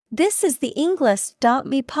This is the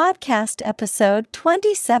English.me podcast episode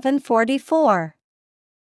 2744.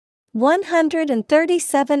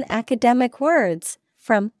 137 academic words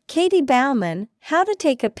from Katie Bouman, How to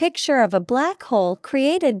Take a Picture of a Black Hole,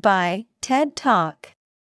 created by TED Talk.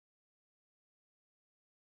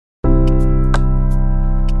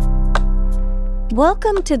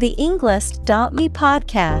 Welcome to the English.me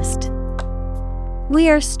podcast. We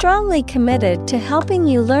are strongly committed to helping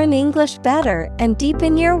you learn English better and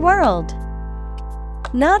deepen your world.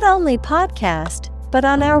 Not only podcast, but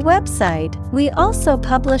on our website, we also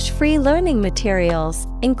publish free learning materials,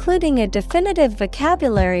 including a definitive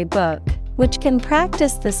vocabulary book, which can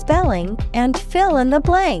practice the spelling and fill in the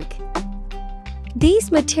blank. These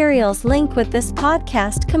materials link with this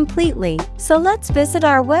podcast completely, so let's visit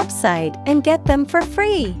our website and get them for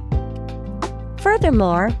free.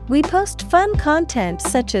 Furthermore, we post fun content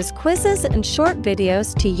such as quizzes and short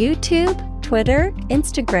videos to YouTube, Twitter,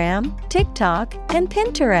 Instagram, TikTok, and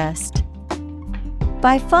Pinterest.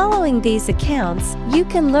 By following these accounts, you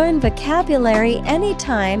can learn vocabulary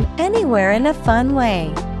anytime, anywhere in a fun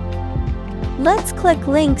way. Let's click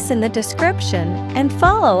links in the description and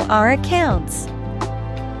follow our accounts.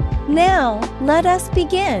 Now, let us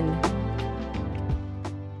begin.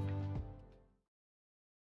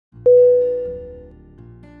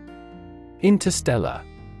 Interstellar.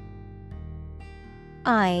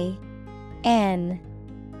 INTERSTELLAR.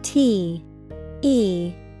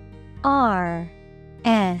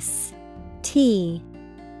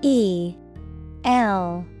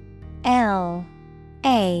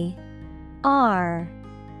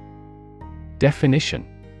 Definition: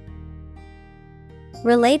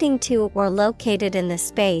 relating to or located in the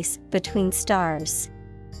space between stars.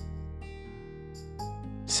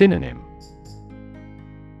 Synonym: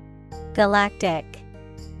 galactic,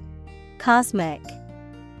 cosmic,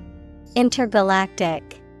 intergalactic.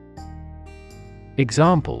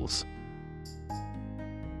 Examples: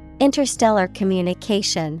 interstellar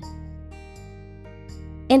communication,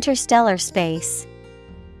 interstellar space.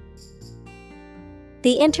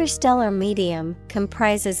 The interstellar medium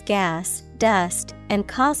comprises gas, dust, and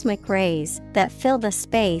cosmic rays that fill the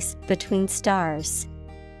space between stars.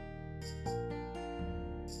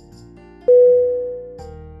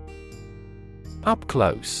 Up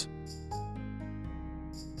close.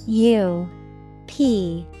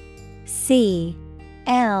 UPCLOSE.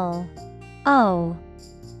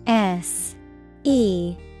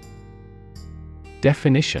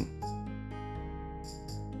 Definition: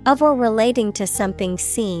 of or relating to something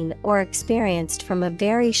seen or experienced from a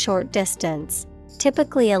very short distance,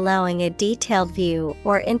 typically allowing a detailed view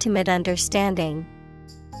or intimate understanding.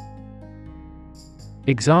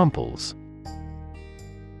 Examples: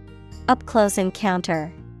 up-close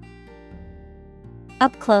encounter,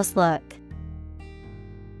 up-close look.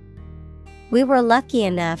 We were lucky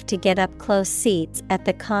enough to get up-close seats at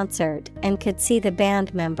the concert and could see the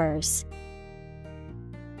band members.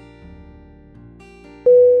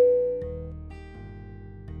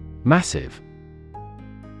 Massive.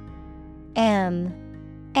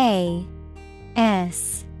 MASSIVE.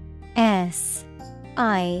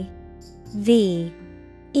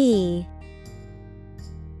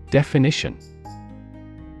 Definition: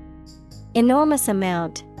 enormous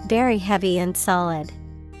amount, very heavy and solid.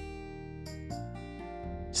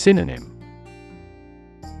 Synonym: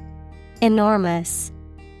 enormous,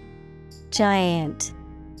 giant,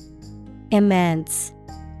 immense.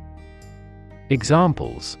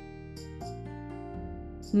 Examples: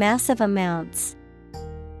 massive amounts,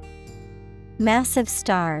 massive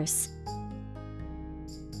stars.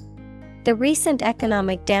 The recent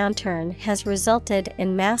economic downturn has resulted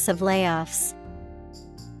in massive layoffs.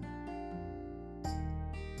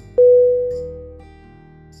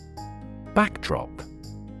 Backdrop.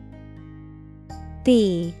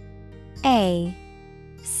 BACKDROP.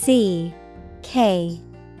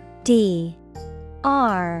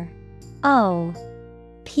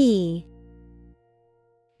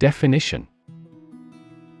 Definition: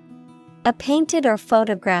 a painted or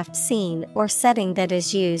photographed scene or setting that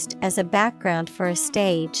is used as a background for a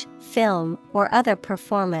stage, film, or other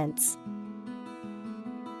performance.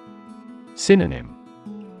 Synonym: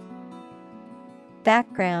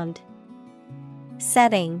 background,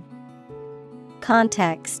 setting,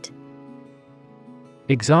 context.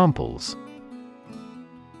 Examples: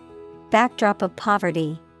 backdrop of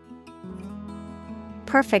poverty,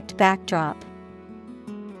 perfect backdrop.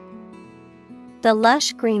 The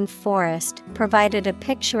lush green forest provided a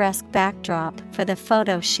picturesque backdrop for the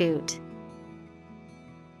photo shoot.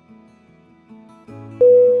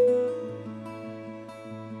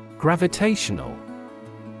 Gravitational.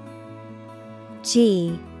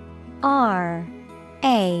 G R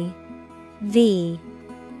A V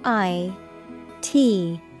I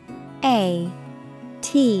T A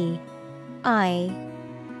T I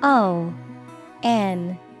O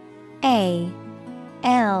N A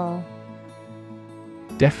L.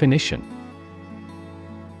 Definition: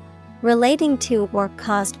 relating to or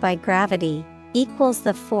caused by gravity, equals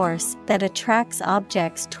the force that attracts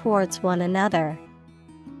objects towards one another.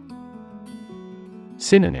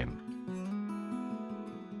 Synonym: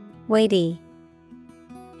 weighty,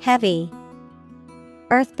 heavy,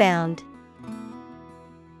 earthbound.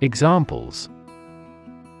 Examples: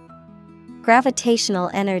 gravitational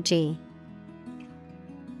energy,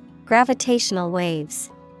 gravitational waves.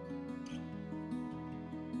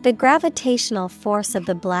 The gravitational force of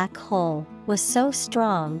the black hole was so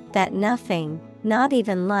strong that nothing, not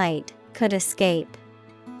even light, could escape.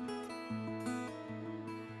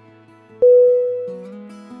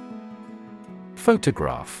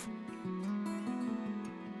 Photograph.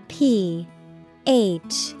 P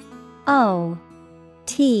H O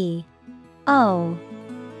T O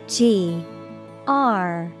G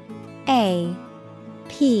R A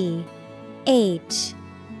P H.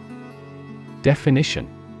 Definition: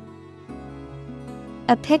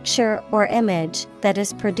 a picture or image that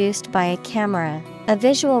is produced by a camera, a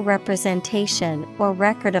visual representation or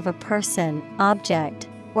record of a person, object,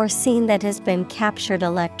 or scene that has been captured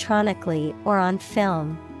electronically or on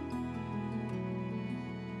film.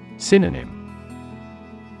 Synonym: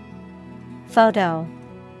 photo,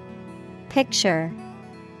 picture,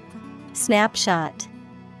 snapshot.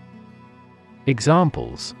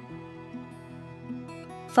 Examples: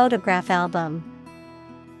 photograph album,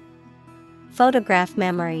 photograph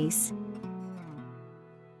memories.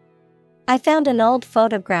 I found an old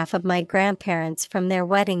photograph of my grandparents from their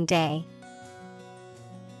wedding day.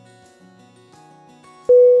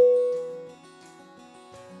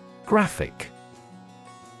 Graphic.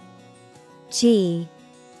 G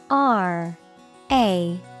R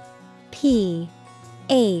A P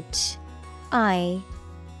H I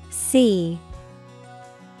C.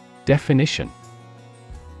 Definition: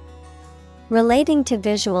 relating to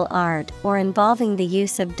visual art or involving the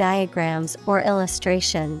use of diagrams or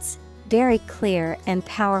illustrations, very clear and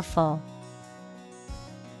powerful.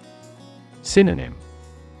 Synonym: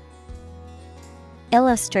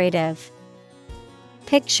 illustrative,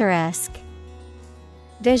 picturesque,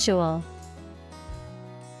 visual.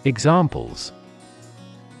 Examples: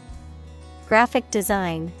 graphic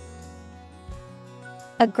design,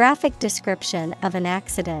 a graphic description of an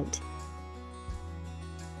accident.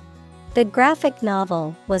 The graphic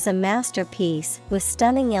novel was a masterpiece with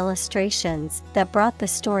stunning illustrations that brought the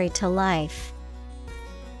story to life.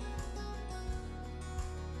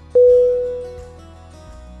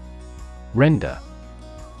 Render.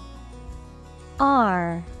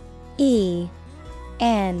 R E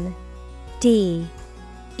N D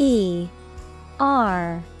E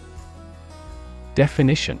R.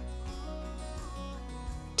 Definition: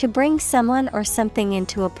 to bring someone or something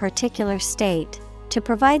into a particular state, to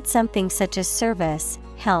provide something such as service,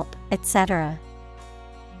 help, etc.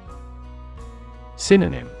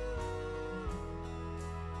 Synonym: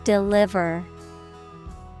 deliver,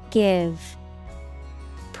 give,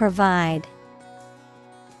 provide.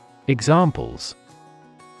 Examples: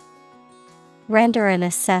 render an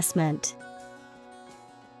assessment,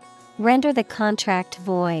 render the contract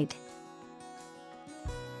void.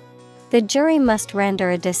 The jury must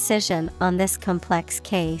render a decision on this complex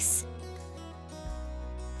case.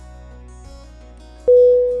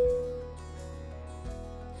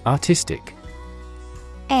 Artistic.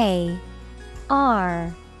 A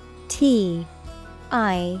R T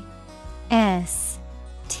I S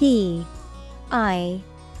T I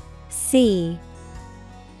C.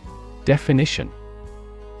 Definition: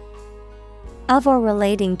 of or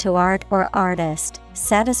relating to art or artist,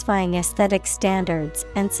 satisfying aesthetic standards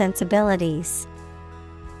and sensibilities.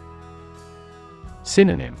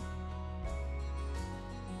 Synonym: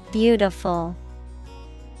 beautiful,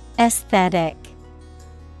 aesthetic,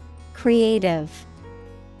 creative.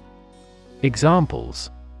 Examples: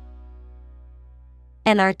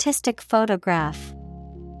 an artistic photograph.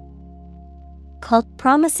 Called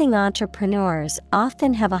promising entrepreneurs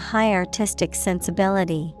often have a high artistic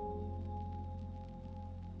sensibility.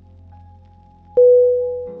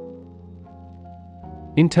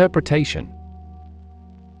 Interpretation.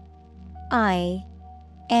 I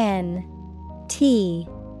N T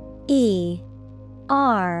E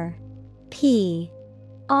R P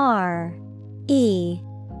R E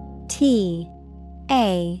T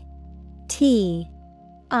A T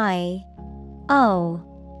I O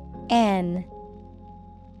N.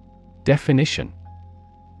 Definition: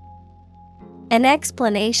 An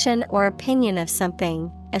explanation or opinion of something,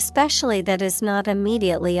 especially that is not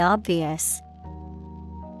immediately obvious.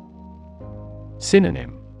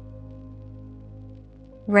 Synonym: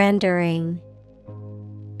 Rendering,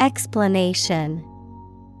 explanation,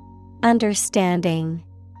 understanding.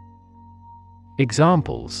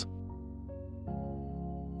 Examples: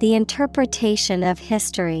 The interpretation of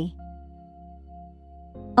history.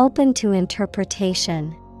 Open to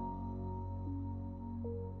interpretation.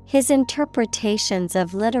 His interpretations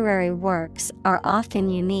of literary works are often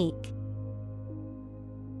unique.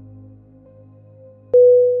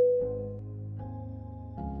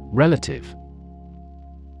 Relative.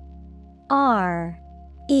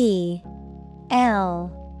 R-E-L-A-T-I-V-E.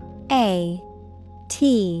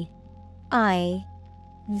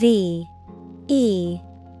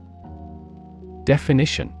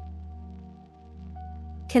 Definition: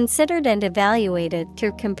 Considered and evaluated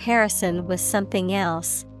through comparison with something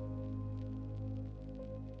else.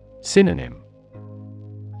 Synonym: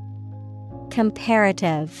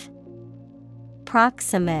 Comparative,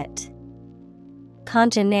 proximate,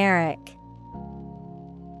 congeneric.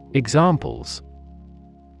 Examples: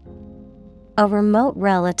 A remote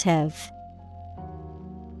relative.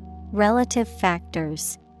 Relative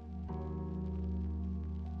factors.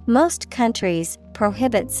 Most countries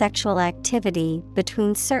prohibit sexual activity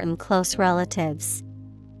between certain close relatives.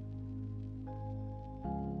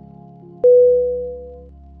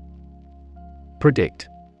 Predict.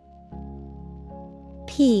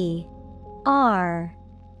 P-R-E-D-I-C-T.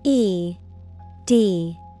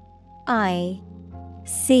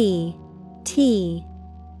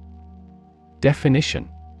 Definition: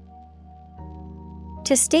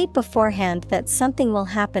 To state beforehand that something will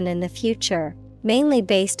happen in the future, mainly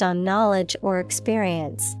based on knowledge or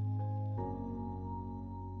experience.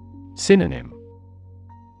 Synonym: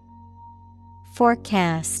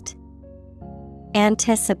 Forecast,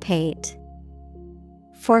 anticipate,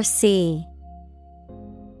 foresee.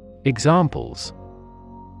 Examples: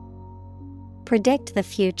 Predict the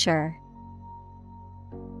future.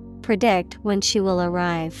 Predict when she will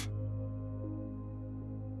arrive.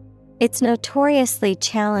 It's notoriously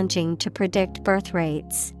challenging to predict birth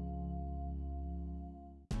rates.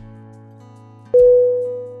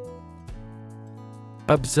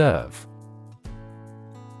 Observe.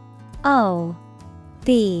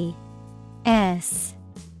 O-B-S-E-R-V-E.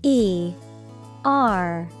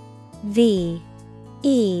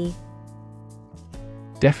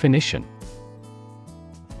 Definition: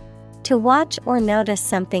 To watch or notice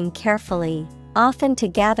something carefully, often to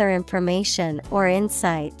gather information or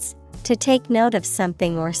insights, to take note of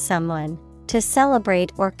something or someone, to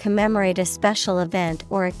celebrate or commemorate a special event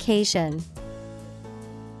or occasion.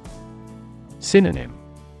 Synonym: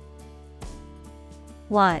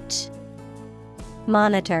 Watch,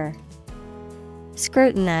 monitor,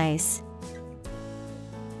 scrutinize.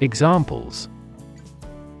 Examples: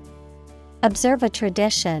 Observe a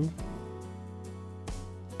tradition.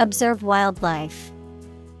 Observe wildlife.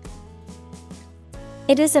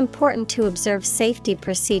 It is important to observe safety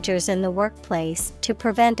procedures in the workplace to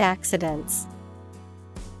prevent accidents.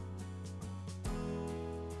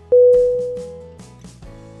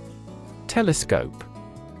 Telescope.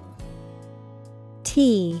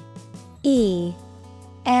 T E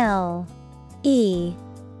L E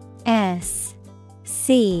S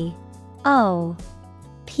C O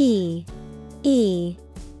P E.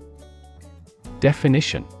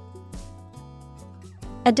 Definition: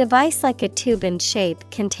 A device like a tube in shape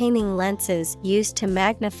containing lenses used to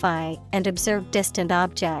magnify and observe distant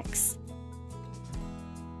objects.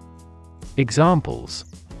 Examples: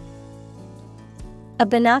 A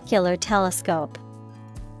binocular telescope.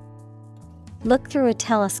 Look through a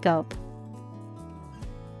telescope.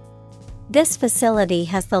 This facility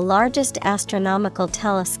has the largest astronomical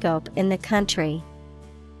telescope in the country.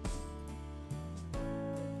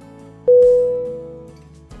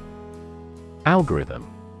 Algorithm.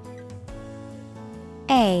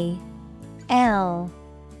 A L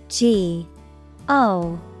G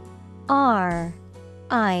O R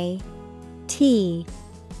I T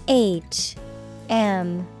H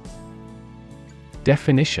M.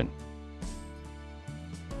 Definition: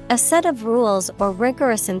 A set of rules or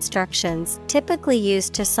rigorous instructions typically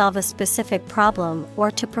used to solve a specific problem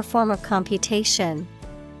or to perform a computation.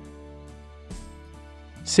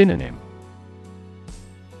 Synonym: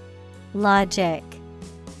 Logic,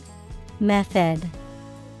 method,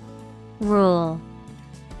 rule.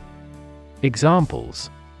 Examples: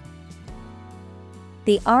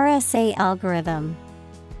 The RSA algorithm.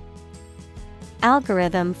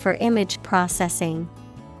 Algorithm for image processing.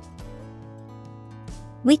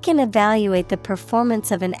 We can evaluate the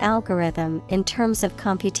performance of an algorithm in terms of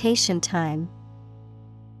computation time.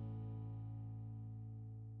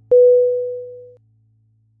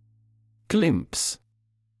 Glimpse.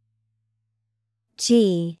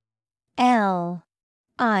 Glimpse.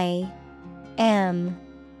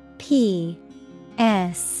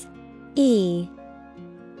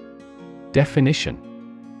 Definition.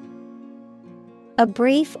 A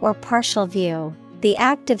brief or partial view, the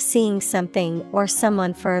act of seeing something or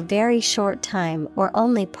someone for a very short time or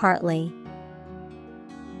only partly.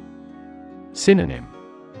 Synonym.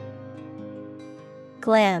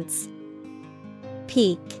 Glance,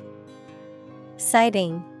 peek,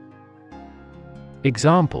 sighting.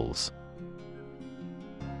 Examples.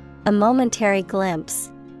 A momentary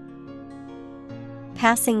glimpse.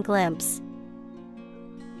 Passing glimpse.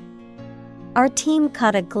 Our team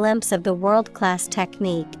caught a glimpse of the world-class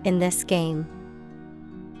technique in this game.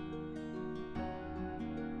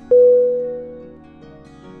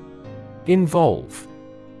 Involve.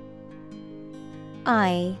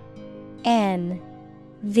 INVOLVE.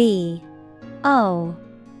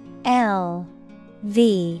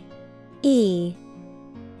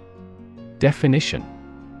 Definition.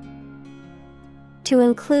 To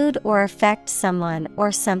include or affect someone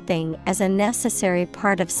or something as a necessary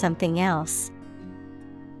part of something else.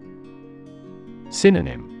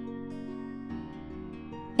 Synonym.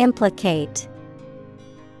 Implicate,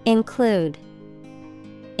 include,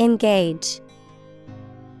 engage.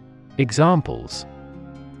 Examples.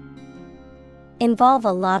 Involve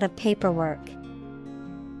a lot of paperwork.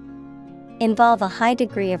 Involve a high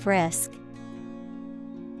degree of risk.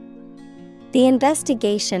 The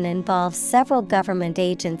investigation involves several government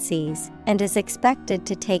agencies and is expected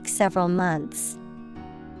to take several months.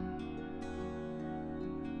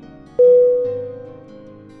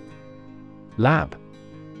 Lab.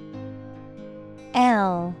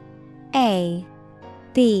 LAB.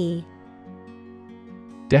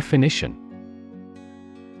 Definition.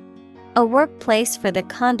 A workplace for the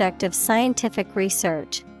conduct of scientific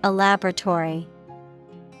research, a laboratory.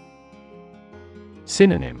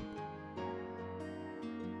 Synonym.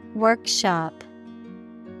 Workshop,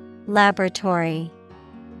 laboratory,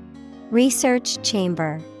 research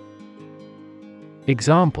chamber.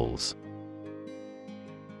 Examples.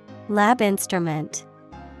 Lab instrument.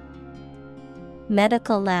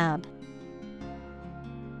 Medical lab.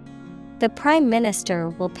 The Prime Minister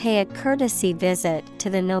will pay a courtesy visit to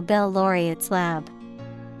the Nobel laureate's lab.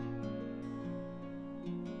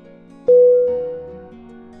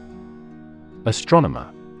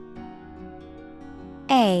 Astronomer.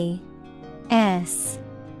 ASTRONOMER.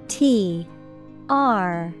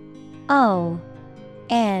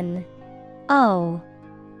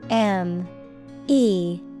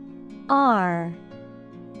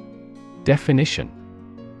 Definition.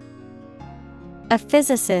 A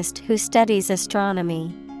physicist who studies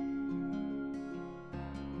astronomy.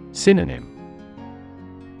 Synonym.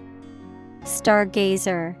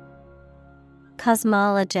 Stargazer,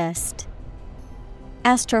 cosmologist,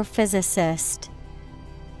 astrophysicist.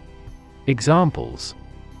 Examples.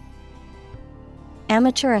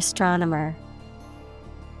 Amateur astronomer,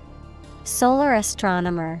 solar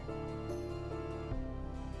astronomer.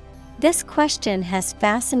 This question has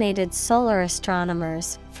fascinated solar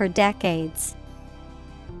astronomers for decades.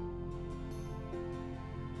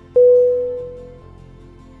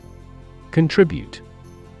 Contribute.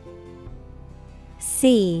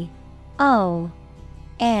 CONTRIBUTE.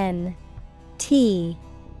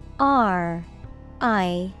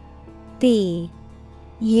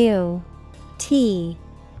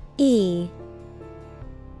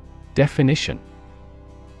 Definition.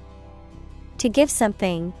 To give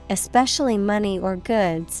something, especially money or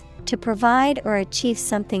goods, to provide or achieve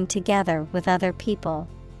something together with other people.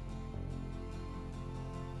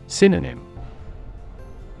 Synonym.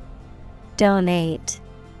 Donate,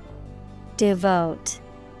 devote,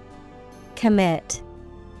 commit.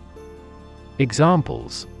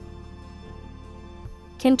 Examples.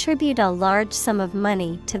 Contribute a large sum of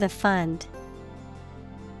money to the fund.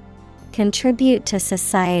 Contribute to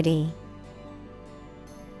society.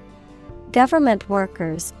 Government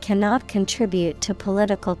workers cannot contribute to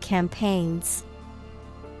political campaigns.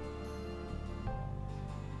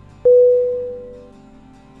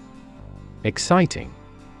 Exciting.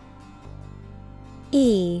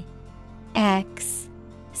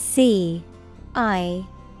 EXCITING.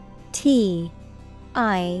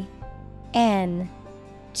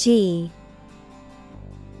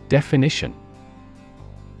 Definition.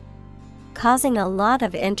 Causing a lot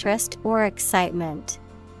of interest or excitement.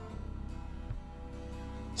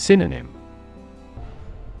 Synonym.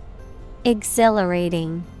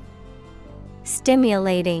 Exhilarating,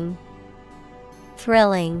 stimulating,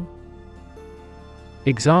 thrilling.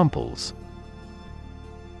 Examples: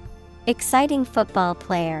 Exciting football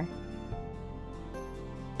player.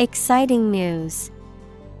 Exciting news.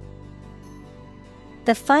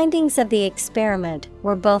 The findings of the experiment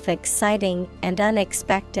were both exciting and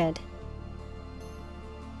unexpected.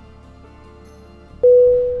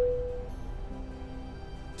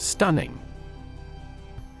 Stunning.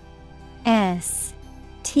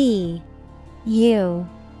 S-T-U-N-N-I-N-G.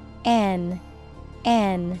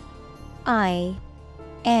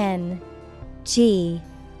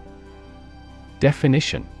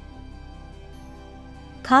 Definition: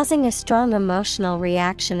 Causing a strong emotional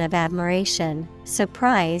reaction of admiration,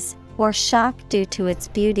 surprise, or shock due to its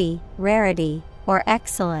beauty, rarity, or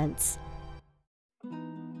excellence.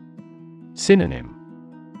 Synonym: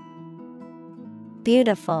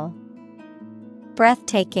 Beautiful,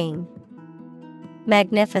 breathtaking,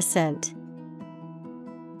 magnificent.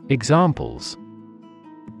 Examples: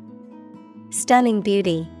 Stunning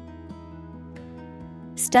beauty.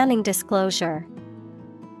 Stunning disclosure.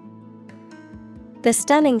 The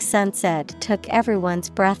stunning sunset took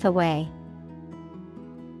everyone's breath away.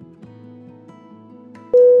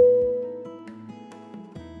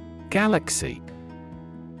 Galaxy.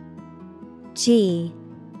 G-A-L-A-X-Y.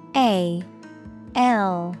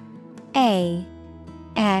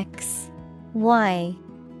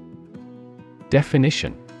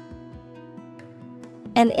 Definition: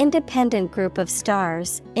 An independent group of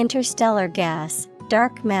stars, interstellar gas,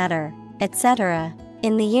 dark matter, etc.,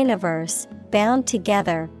 in the universe, bound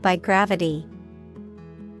together by gravity.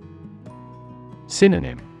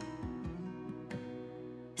 Synonym: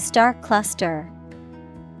 Star cluster,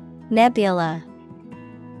 nebula,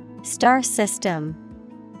 star system.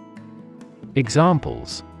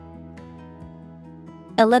 Examples: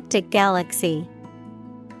 Elliptic galaxy.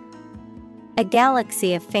 A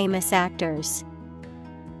galaxy of famous actors.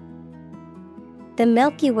 The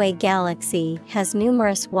Milky Way galaxy has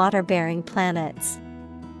numerous water-bearing planets.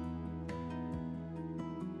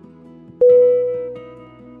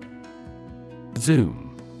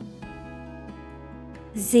 Zoom.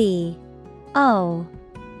 Z-O-O-M.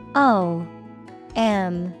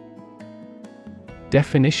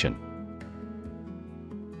 Definition: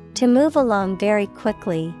 To move along very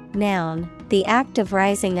quickly, noun, the act of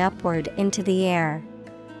rising upward into the air.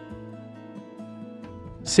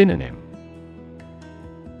 Synonym: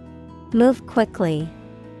 Move quickly,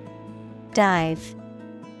 dive,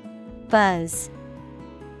 buzz.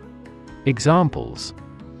 Examples: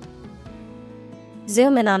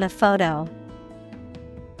 Zoom in on a photo.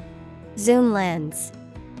 Zoom lens.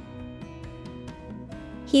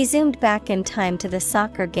 He zoomed back in time to the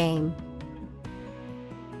soccer game.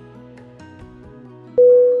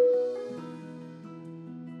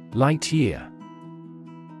 Light year.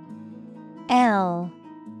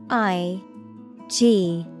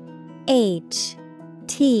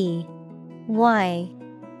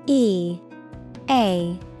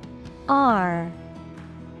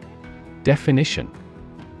 Definition: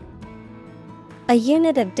 A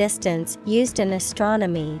unit of distance used in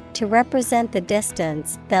astronomy to represent the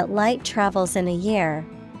distance that light travels in a year,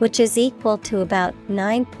 which is equal to about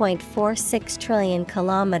 9.46 trillion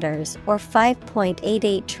kilometers or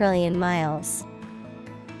 5.88 trillion miles.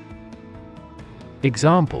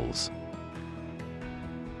 Examples: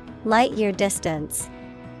 Light year distance.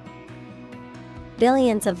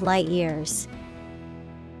 Billions of light years.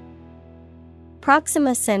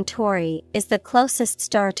 Proxima Centauri is the closest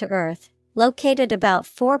star to Earth, located about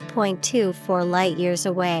 4.24 light years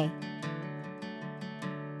away.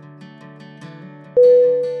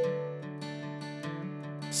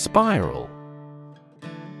 Spiral.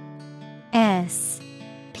 S-P-I-R-A-L.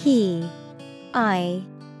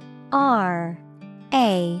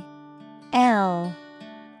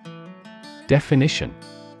 Definition: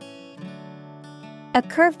 A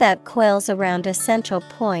curve that coils around a central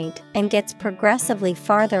point and gets progressively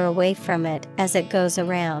farther away from it as it goes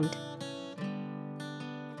around.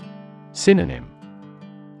 Synonym: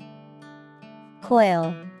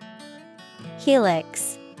 Coil,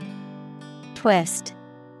 helix, twist.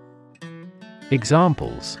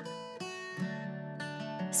 Examples: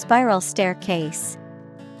 Spiral staircase.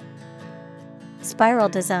 Spiral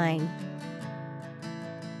design.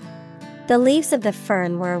 The leaves of the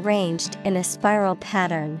fern were arranged in a spiral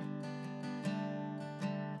pattern.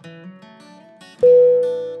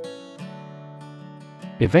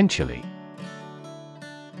 Eventually.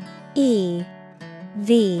 E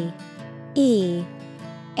V E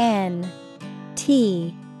N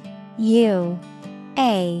T U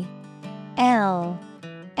A L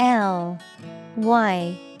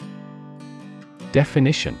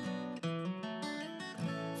Definition.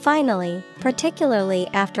 Finally, particularly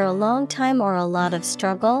after a long time or a lot of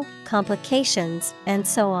struggle, complications, and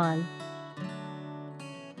so on.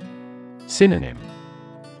 Synonym.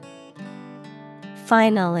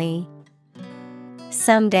 Finally,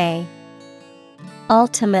 someday,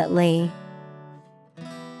 ultimately.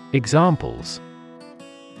 Examples.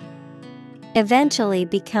 Eventually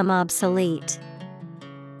become obsolete.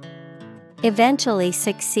 Eventually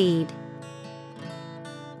succeed.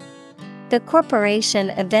 The corporation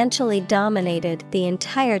eventually dominated the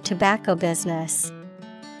entire tobacco business.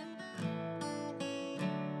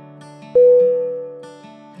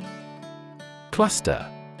 Cluster. CLUSTER.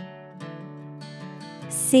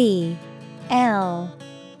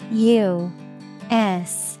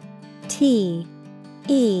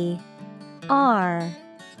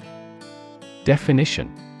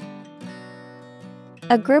 Definition.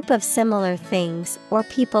 A group of similar things or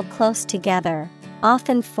people close together,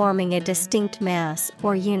 often forming a distinct mass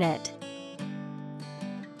or unit.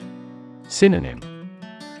 Synonym.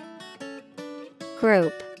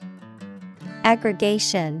 Group,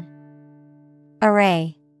 aggregation,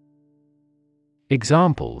 array.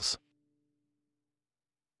 Examples.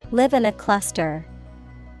 Live in a cluster.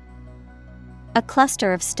 A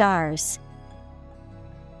cluster of stars.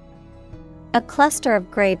 A cluster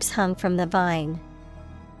of grapes hung from the vine.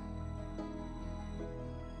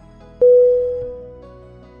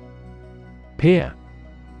 Peer.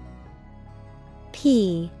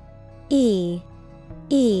 P-E-E-R.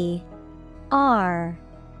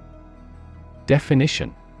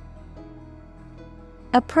 Definition.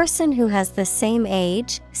 A person who has the same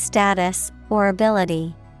age, status, or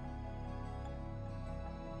ability.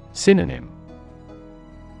 Synonym.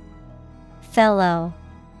 Fellow,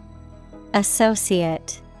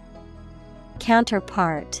 associate,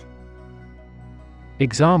 counterpart.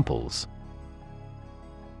 Examples.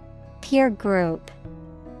 Peer group.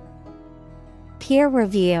 Peer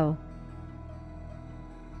review.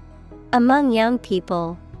 Among young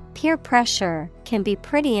people, peer pressure can be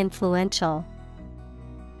pretty influential.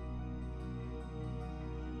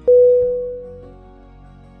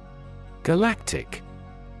 Galactic. Galactic.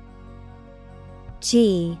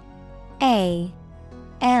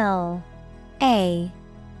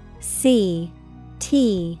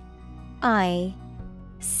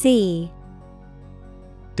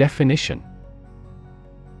 Definition.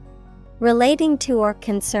 Relating to or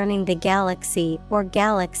concerning the galaxy or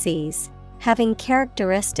galaxies, having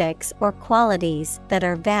characteristics or qualities that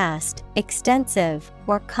are vast, extensive,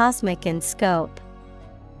 or cosmic in scope.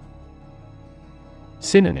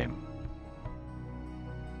 Synonym.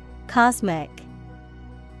 Cosmic,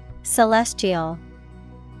 celestial,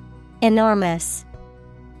 enormous.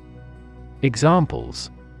 Examples.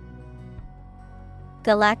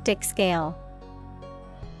 Galactic scale.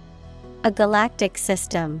 A galactic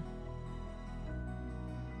system.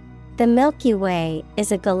 The Milky Way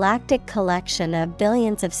is a galactic collection of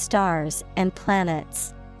billions of stars and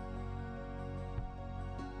planets.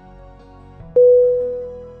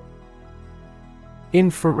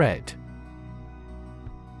 Infrared.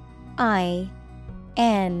 INFRARED.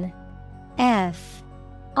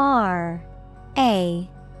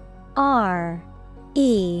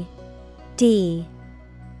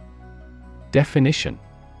 Definition.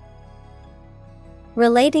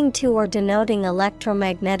 Relating to or denoting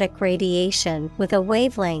electromagnetic radiation with a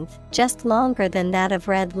wavelength just longer than that of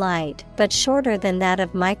red light but shorter than that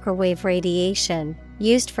of microwave radiation,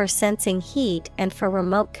 used for sensing heat and for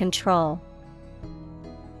remote control.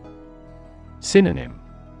 Synonym.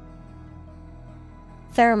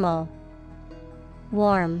 Thermal,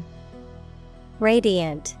 warm,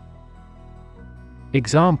 radiant.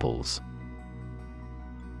 Examples.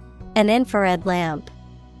 An infrared lamp.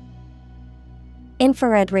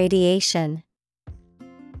 Infrared radiation.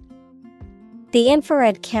 The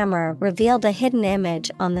infrared camera revealed a hidden image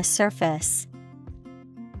on the surface.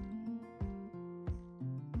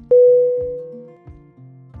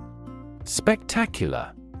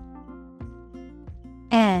 Spectacular. Spectacular.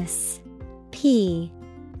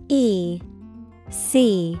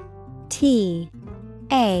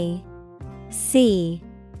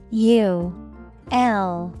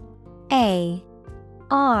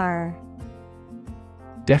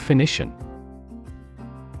 Definition.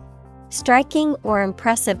 Striking or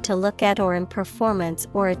impressive to look at or in performance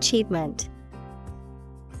or achievement.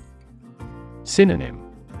 Synonym.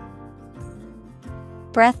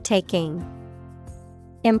 Breathtaking,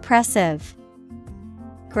 impressive,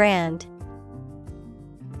 grand.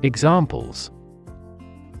 Examples.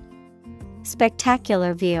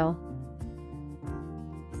 Spectacular view.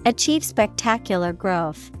 Achieve spectacular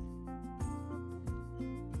growth.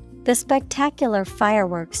 The spectacular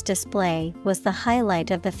fireworks display was the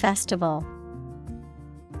highlight of the festival.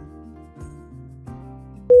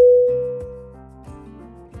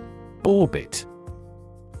 Orbit.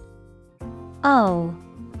 O-R-B-I-T.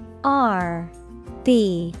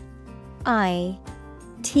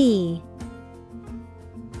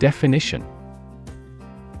 Definition: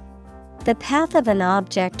 the path of an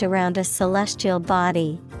object around a celestial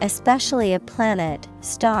body, especially a planet,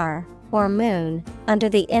 star, or moon, under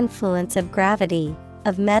the influence of gravity.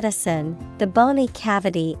 Of medicine, the bony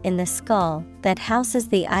cavity in the skull that houses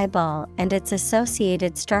the eyeball and its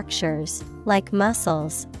associated structures, like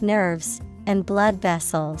muscles, nerves, and blood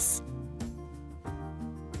vessels.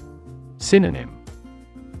 Synonym: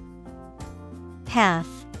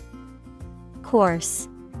 Path, course,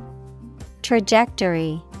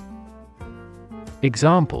 trajectory.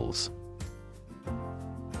 Examples: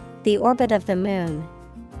 the orbit of the moon,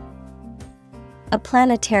 a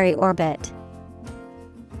planetary orbit.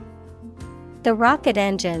 The rocket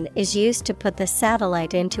engine is used to put the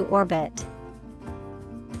satellite into orbit.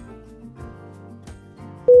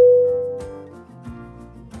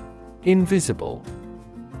 Invisible.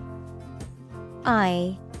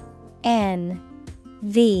 I-N-V-I-S-I-B-L-E.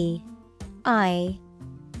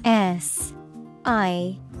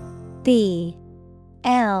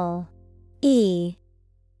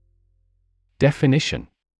 Definition: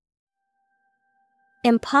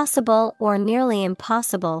 impossible or nearly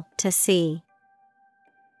impossible to see.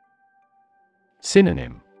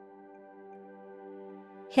 Synonym: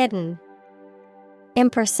 hidden,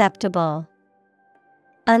 imperceptible,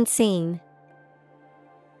 unseen.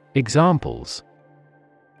 Examples: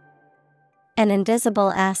 an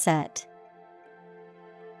invisible asset,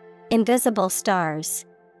 invisible stars.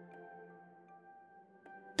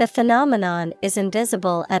 The phenomenon is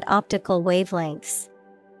invisible at optical wavelengths.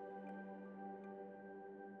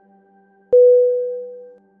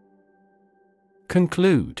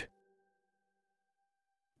 Conclude.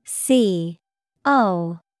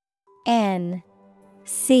 C-O-N-C-L-U-D-E.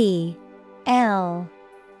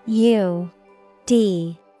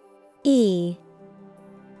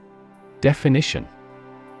 Definition: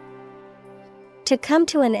 to come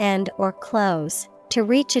to an end or close, to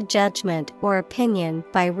reach a judgment or opinion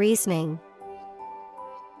by reasoning.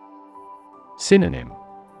 Synonym: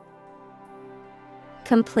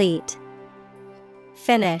 complete,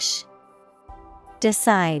 finish,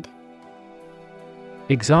 decide.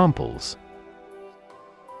 Examples: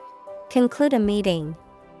 conclude a meeting,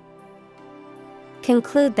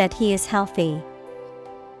 conclude that he is healthy.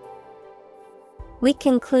 We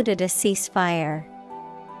concluded a ceasefire.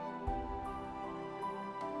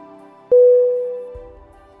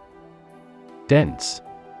 Dense.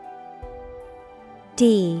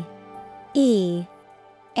 D-E-N-S-E.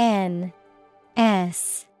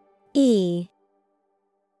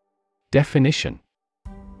 Definition: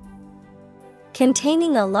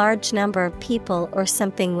 containing a large number of people or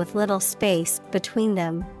something with little space between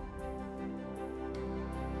them.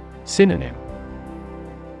 Synonym: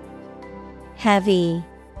 heavy,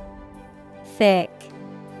 thick,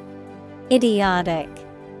 idiotic.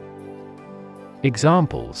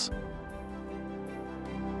 Examples: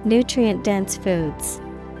 nutrient-dense foods,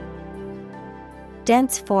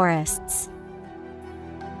 dense forests.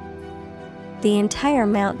 The entire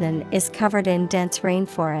mountain is covered in dense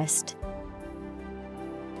rainforest.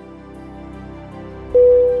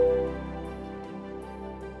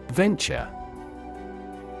 Venture.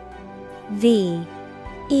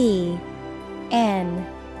 V-E-N-T-U-R-E.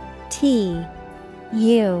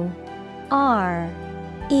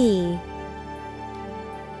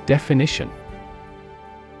 Definition: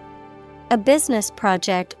 a business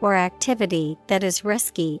project or activity that is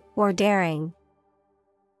risky or daring.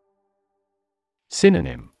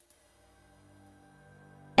 Synonym: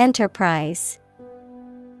 enterprise,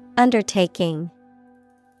 undertaking,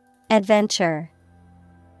 adventure.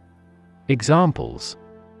 Examples: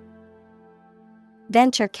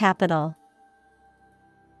 venture capital,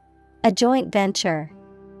 a joint venture.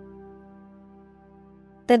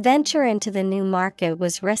 The venture into the new market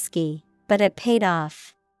was risky, but it paid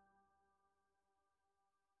off.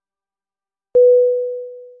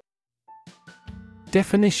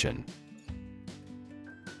 Definition: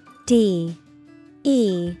 D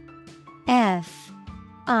E F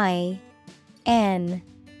I N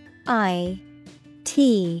I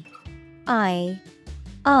T I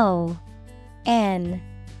O N.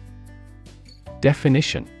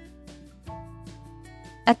 Definition: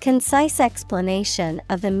 a concise explanation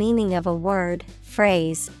of the meaning of a word,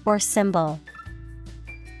 phrase, or symbol.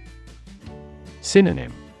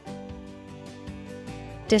 Synonym: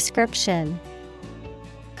 Description,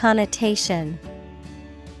 connotation,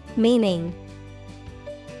 meaning.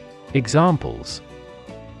 Examples: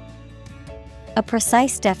 A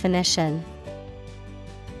precise definition.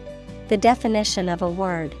 The definition of a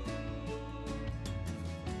word.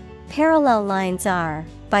 Parallel lines are,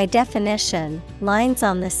 by definition, lines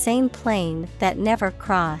on the same plane that never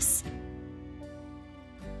cross.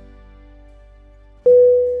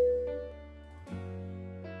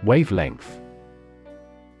 Wavelength.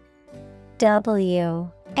 WAVELength.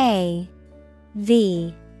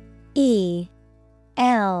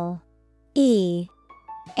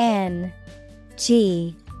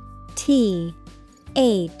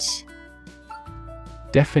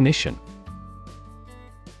 Definition: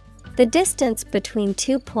 The distance between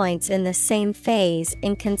 2 points in the same phase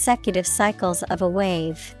in consecutive cycles of a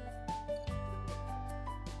wave.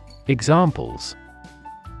 Examples: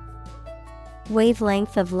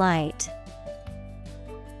 Wavelength of light.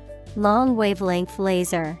 Long wavelength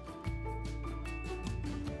laser.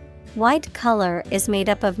 White color is made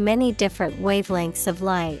up of many different wavelengths of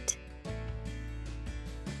light.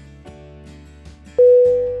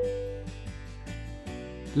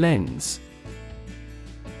 Lens.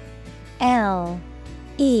 Lens.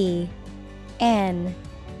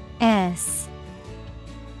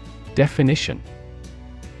 Definition: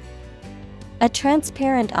 A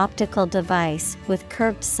transparent optical device with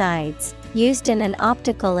curved sides, used in an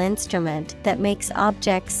optical instrument that makes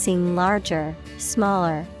objects seem larger,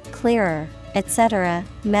 smaller, clearer, etc.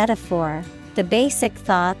 Metaphor: the basic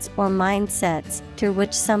thoughts or mindsets through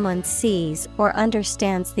which someone sees or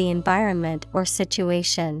understands the environment or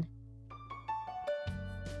situation.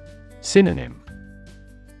 Synonym: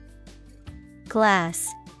 Glass.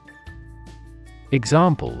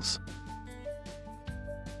 Examples: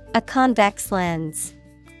 A convex lens.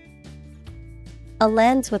 A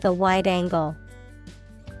lens with a wide angle.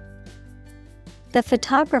 The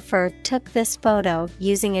photographer took this photo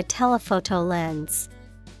using a telephoto lens.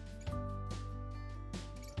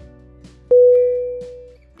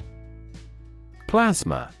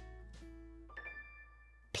 Plasma.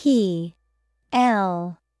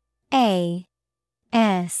 Plasma.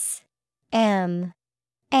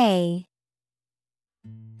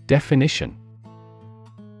 Definition: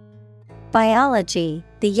 Biology: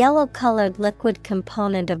 the yellow-colored liquid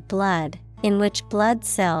component of blood, in which blood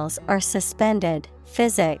cells are suspended.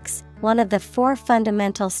 Physics: one of the 4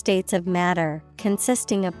 fundamental states of matter,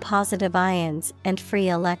 consisting of positive ions and free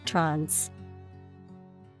electrons.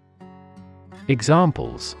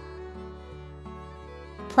 Examples: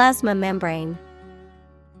 Plasma membrane.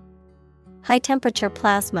 High-temperature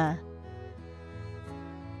plasma.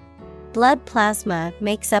 Blood plasma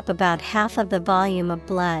makes up about half of the volume of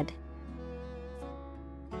blood.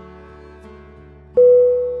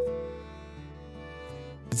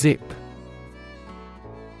 Zip.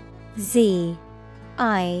 Z-I-P.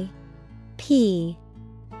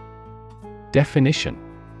 Definition: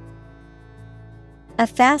 A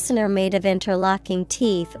fastener made of interlocking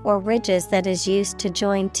teeth or ridges that is used to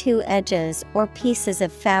join 2 edges or pieces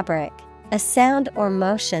of fabric. A sound or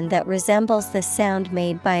motion that resembles the sound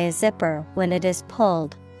made by a zipper when it is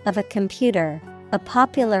pulled. Of a computer, a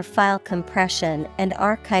popular file compression and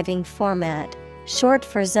archiving format, short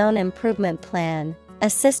for Zone Improvement Plan, a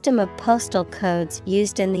system of postal codes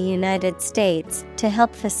used in the United States to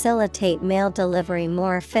help facilitate mail delivery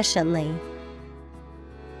more efficiently.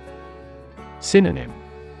 Synonym: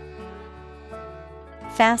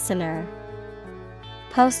 Fastener.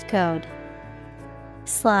 Postcode.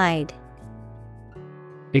 Slide.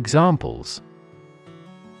 Examples: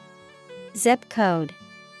 Zip code.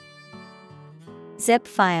 Zip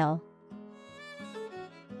file.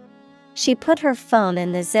 She put her phone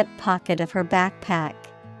in the zip pocket of her backpack.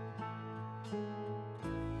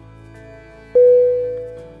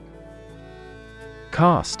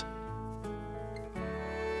 Cast.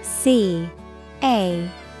 C-A-S-T.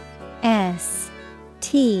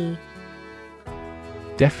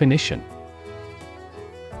 Definition: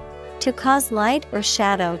 To cause light or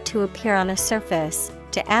shadow to appear on a surface,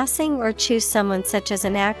 to assign or choose someone such as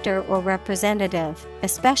an actor or representative,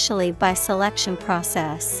 especially by selection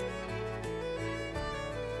process.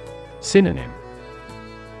 Synonym: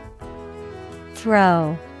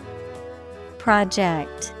 Throw.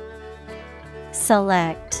 Project.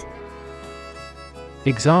 Select.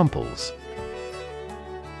 Examples: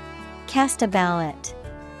 Cast a ballot.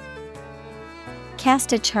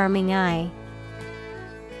 Cast a charming eye.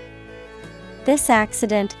 This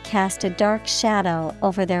accident cast a dark shadow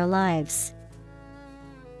over their lives.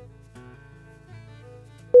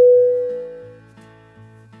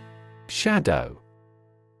 Shadow.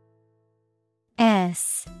 S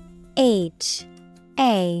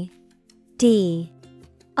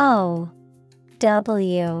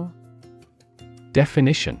Shadow.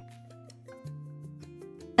 Definition: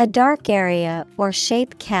 A dark area or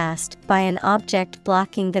shape cast by an object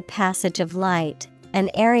blocking the passage of light, an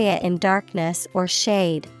area in darkness or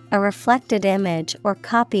shade, a reflected image or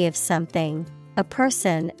copy of something, a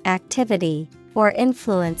person, activity, or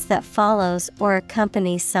influence that follows or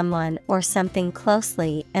accompanies someone or something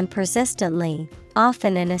closely and persistently,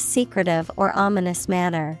 often in a secretive or ominous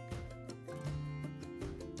manner.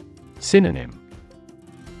 Synonym: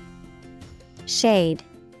 Shade,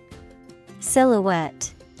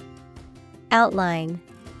 silhouette, outline.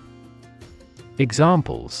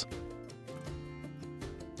 Examples: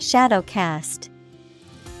 Shadow cast,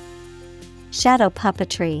 shadow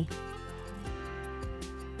puppetry.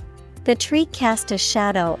 The tree cast a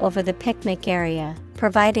shadow over the picnic area,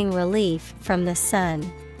 providing relief from the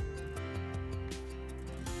sun.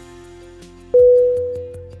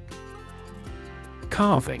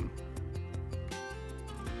 Carving.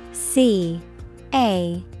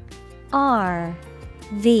 CARVING.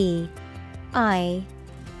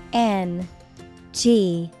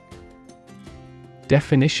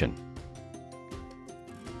 Definition: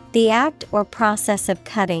 The act or process of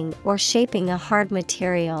cutting or shaping a hard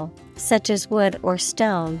material, such as wood or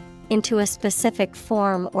stone, into a specific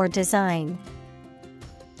form or design.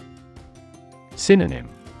 Synonym: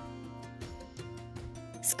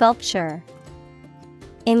 Sculpture,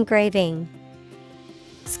 engraving,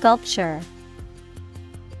 sculpture.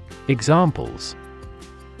 Examples: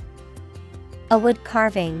 A wood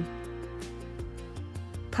carving,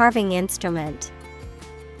 carving instrument.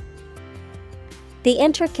 The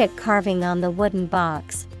intricate carving on the wooden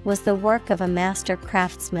box was the work of a master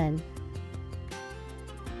craftsman.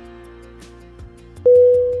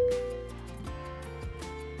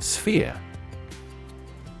 Sphere.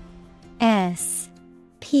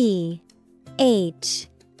 SPHERE.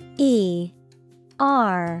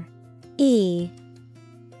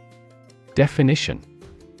 Definition: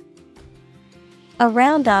 A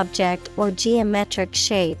round object or geometric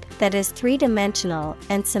shape that is three-dimensional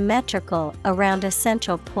and symmetrical around a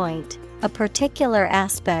central point, a particular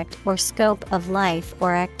aspect or scope of life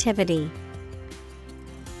or activity.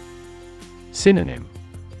 Synonym: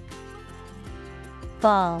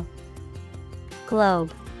 Ball,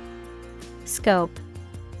 globe, scope.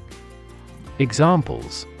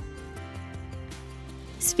 Examples: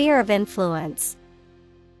 Sphere of influence,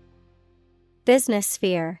 business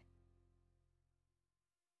sphere.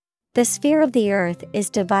 The sphere of the Earth is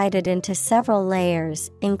divided into several layers,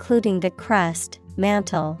 including the crust,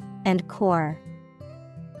 mantle, and core.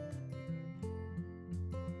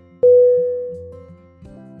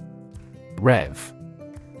 Rev.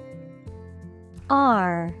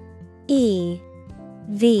 REV.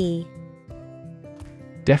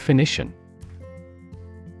 Definition: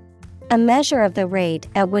 A measure of the rate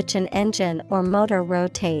at which an engine or motor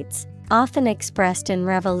rotates, often expressed in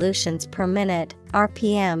revolutions per minute,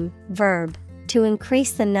 RPM, verb, to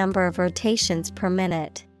increase the number of rotations per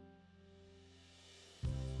minute.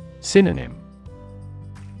 Synonym: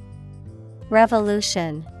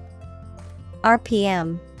 Revolution,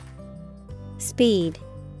 RPM, speed.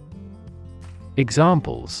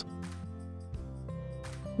 Examples: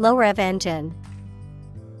 Low rev engine,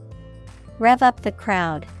 rev up the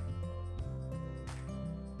crowd.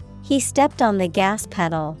 He stepped on the gas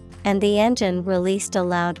pedal, and the engine released a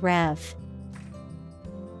loud rev.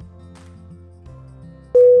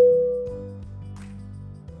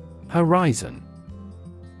 Horizon.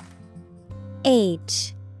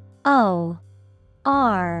 HORIZON.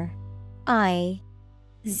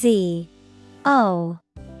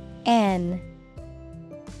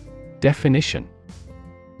 Definition: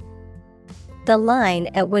 The line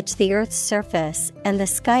at which the Earth's surface and the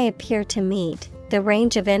sky appear to meet, the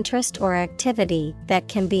range of interest or activity that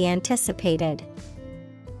can be anticipated.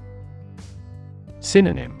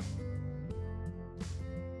 Synonym: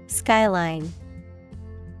 Skyline,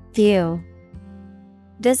 view,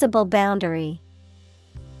 visible boundary.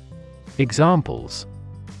 Examples: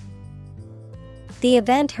 The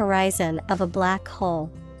event horizon of a black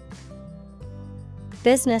hole.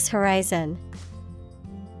 Business horizon.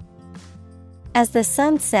 As the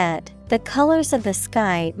sun set, the colors of the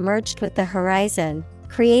sky merged with the horizon,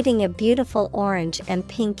 creating a beautiful orange and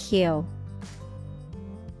pink hue.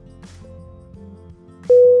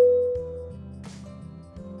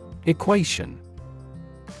 Equation.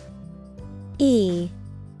 EQUATION.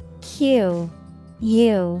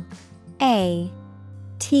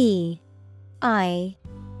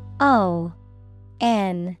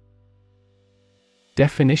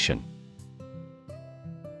 Definition: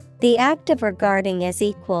 The act of regarding as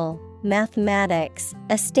equal, mathematics,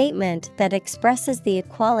 a statement that expresses the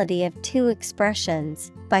equality of two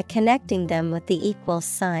expressions by connecting them with the equal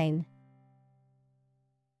sign.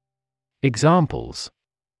 Examples: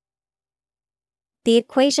 The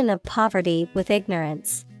equation of poverty with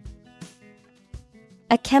ignorance.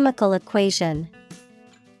 A chemical equation.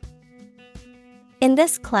 In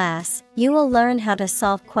this class, you will learn how to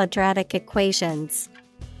solve quadratic equations.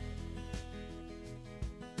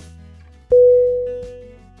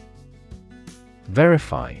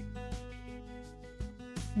 Verify.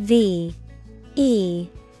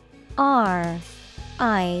 V-E-R-I-F-Y.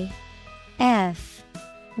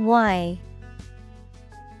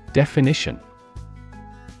 Definition: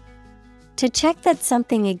 To check that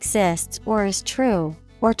something exists or is true,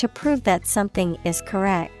 or to prove that something is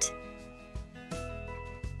correct.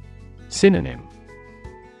 Synonym: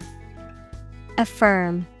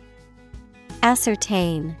 Affirm,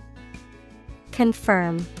 ascertain,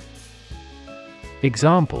 confirm.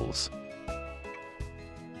 Examples: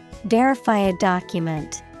 Verify a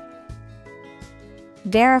document.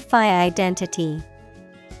 Verify identity.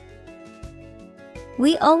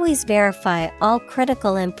 We always verify all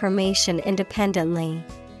critical information independently.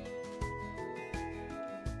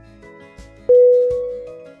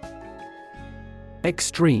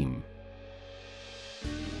 Extreme.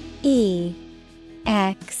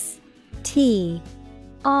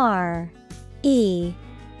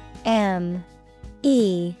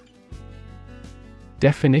 E-X-T-R-E-M-E.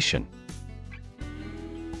 Definition: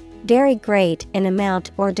 Very great in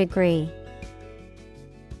amount or degree.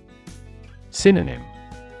 Synonym: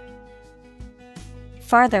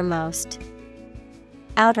 Farthermost,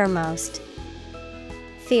 outermost,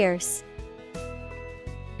 fierce.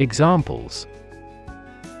 Examples: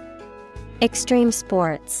 Extreme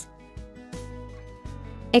sports.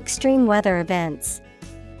 Extreme weather events.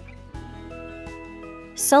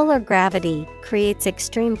 Solar gravity creates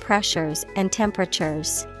extreme pressures and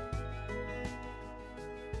temperatures.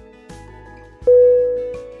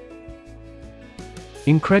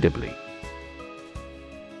 Incredibly.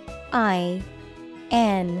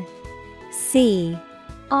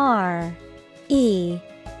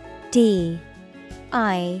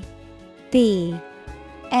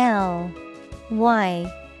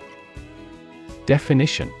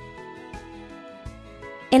 Definition: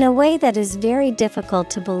 In a way that is very difficult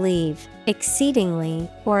to believe, exceedingly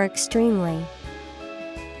or extremely.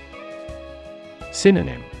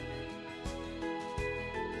 Synonym: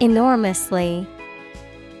 Enormously,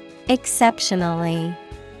 exceptionally,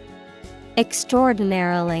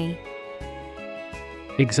 extraordinarily.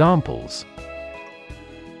 Examples: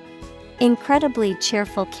 Incredibly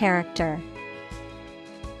cheerful character.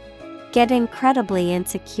 Get incredibly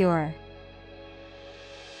insecure.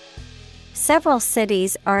 Several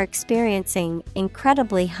cities are experiencing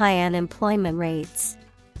incredibly high unemployment rates.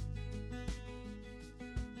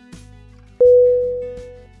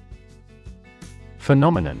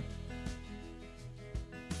 Phenomenon.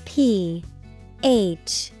 P-H-E-N-O-M-E-N.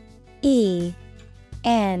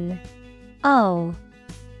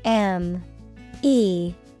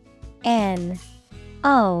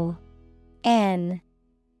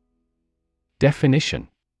 Definition: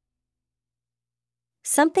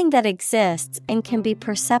 Something that exists and can be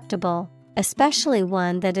perceptible, especially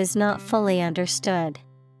one that is not fully understood.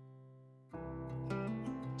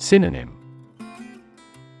 Synonym: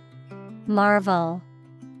 Marvel,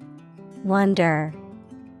 wonder,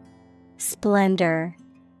 splendor.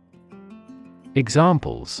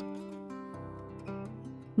 Examples: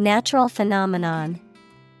 Natural phenomenon.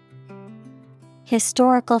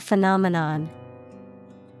 Historical phenomenon.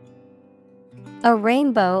 A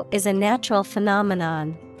rainbow is a natural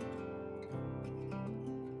phenomenon.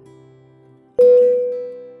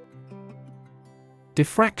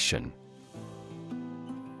 Diffraction.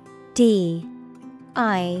 D-I-F-F-R-A-C-T-I-O-N.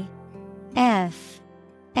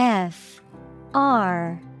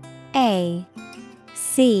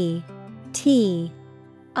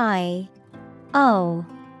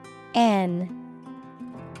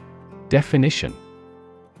 Definition: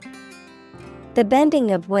 The bending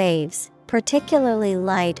of waves, particularly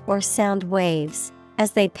light or sound waves,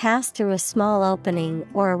 as they pass through a small opening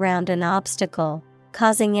or around an obstacle,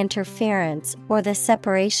 causing interference or the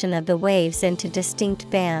separation of the waves into distinct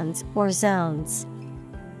bands or zones.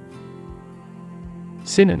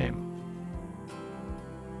 Synonym: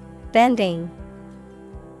 Bending,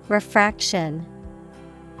 refraction,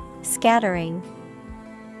 scattering.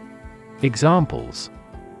 Examples: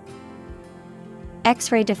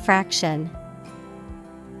 X-ray diffraction.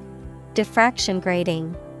 Diffraction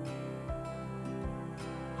grating.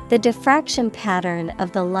 The diffraction pattern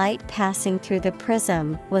of the light passing through the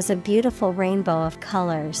prism was a beautiful rainbow of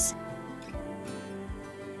colors.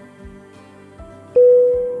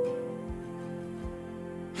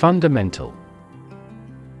 Fundamental.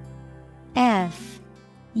 Fundamental.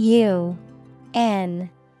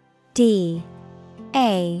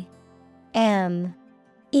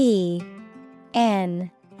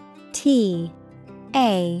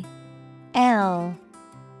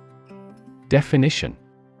 Definition.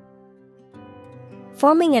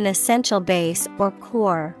 Forming an essential base or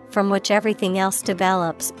core from which everything else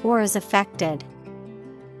develops or is affected.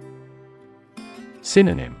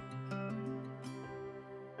 Synonym.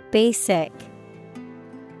 Basic,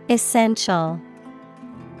 essential,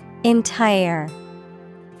 entire.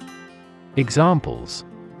 Examples.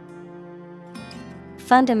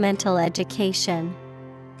 Fundamental education.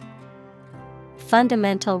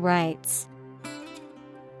 Fundamental rights.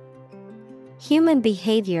 Human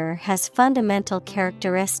behavior has fundamental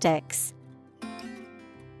characteristics.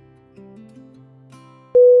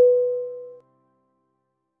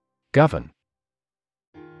 Govern.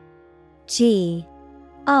 G-O-V-E-R-N.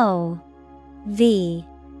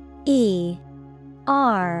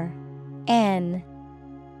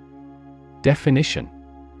 Definition.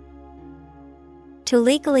 To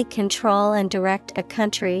legally control and direct a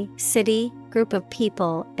country, city, group of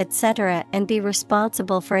people, etc., and be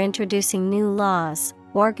responsible for introducing new laws,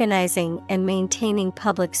 organizing and maintaining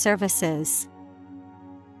public services.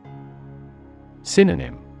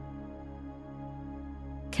 Synonym.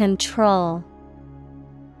 Control,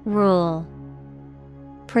 rule,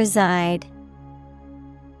 preside.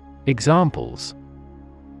 Examples.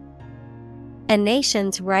 A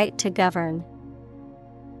nation's right to govern.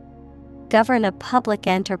 Govern a public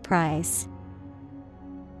enterprise.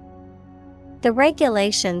 The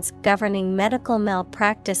regulations governing medical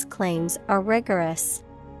malpractice claims are rigorous.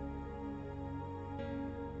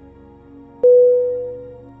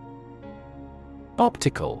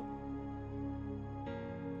 Optical.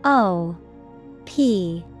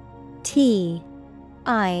 O-P-T-I-C-A-L.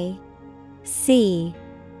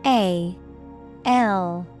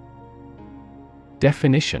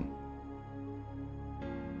 Definition.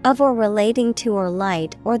 Of or relating to or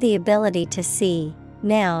light or the ability to see.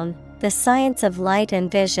 Noun, the science of light and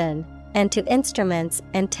vision, and to instruments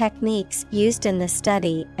and techniques used in the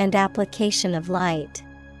study and application of light.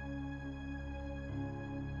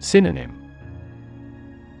 Synonym.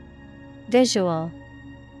 Visual,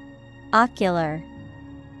 ocular.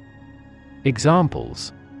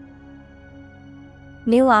 Examples.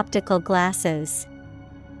 New optical glasses.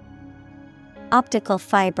 Optical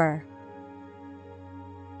fiber.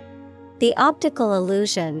 The optical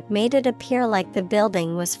illusion made it appear like the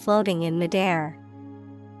building was floating in midair.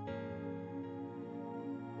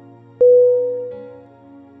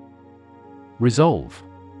 Resolve.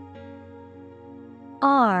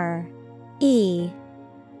 R-E-S-O-L-V-E.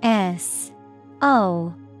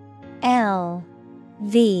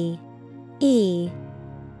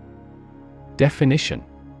 Definition.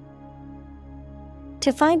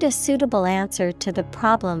 To find a suitable answer to the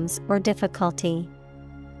problems or difficulty.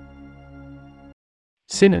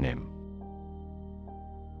 Synonym.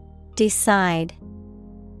 Decide,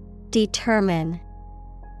 determine,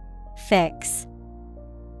 fix.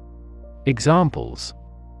 Examples.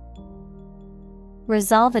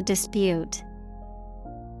 Resolve a dispute.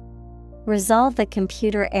 Resolve the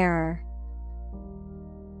computer error.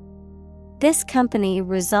 This company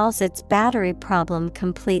resolves its battery problem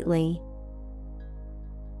completely.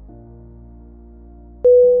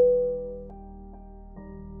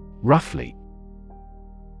 Roughly.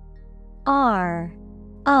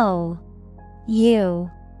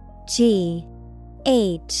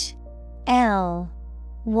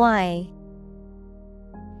 R-O-U-G-H-L-Y.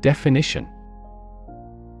 Definition.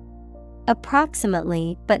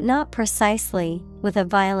 Approximately, but not precisely, with a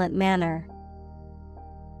violent manner.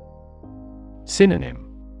 Synonym.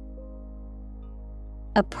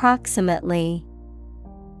 Approximately,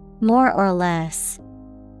 more or less,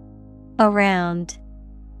 around.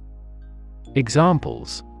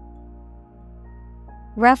 Examples.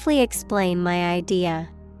 Roughly explain my idea.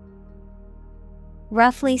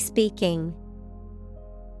 Roughly speaking.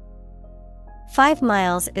 5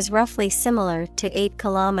 miles is roughly similar to 8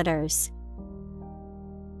 kilometers.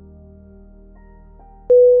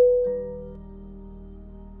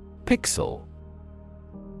 Pixel.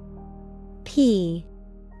 P-I-X-E-L.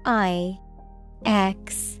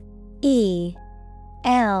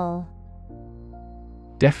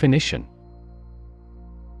 Definition.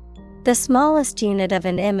 The smallest unit of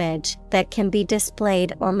an image that can be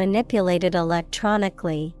displayed or manipulated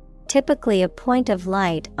electronically, typically a point of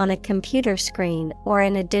light on a computer screen or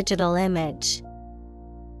in a digital image.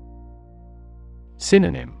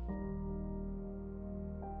 Synonym.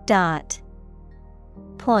 Dot.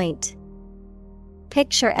 Point.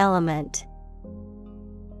 Picture element.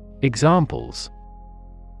 Examples.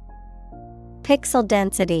 Pixel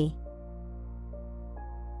density.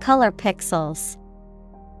 Color pixels.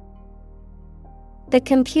 The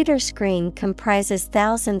computer screen comprises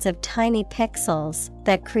thousands of tiny pixels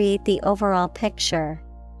that create the overall picture.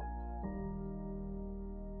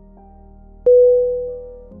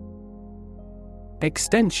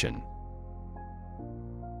 Extension.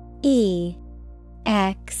 E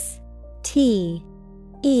X T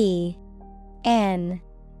E N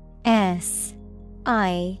S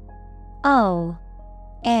I O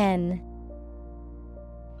N.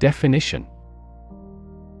 Definition.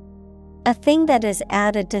 A thing that is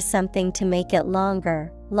added to something to make it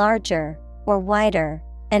longer, larger, or wider.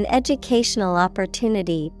 An educational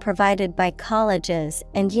opportunity provided by colleges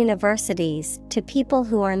and universities to people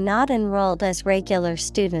who are not enrolled as regular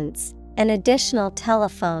students. An additional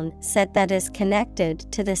telephone set that is connected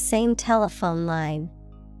to the same telephone line.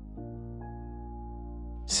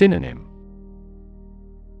 Synonym.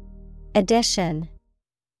 Addition.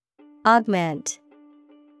 Augment.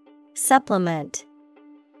 Supplement.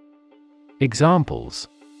 Examples.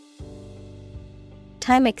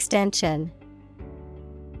 Time extension.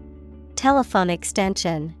 Telephone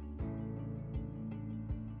extension.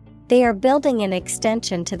 They are building an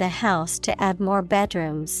extension to the house to add more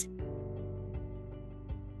bedrooms.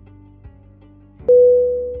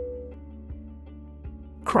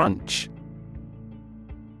 Crunch.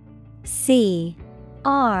 C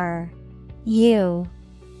R U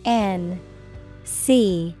N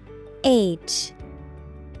C H.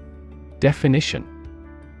 Definition.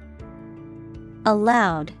 A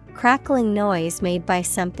loud, crackling noise made by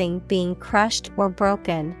something being crushed or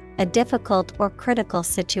broken, a difficult or critical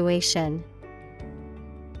situation.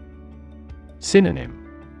 Synonym.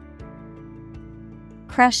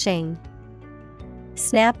 Crushing,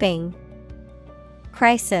 snapping,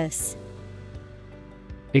 crisis.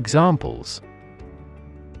 Examples.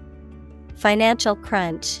 Financial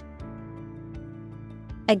crunch.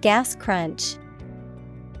 A gas crunch.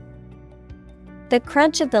 The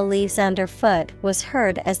crunch of the leaves underfoot was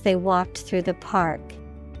heard as they walked through the park.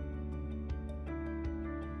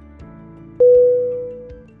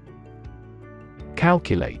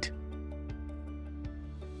 Calculate.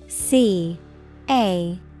 C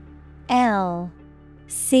A L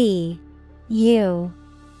C U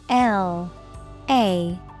L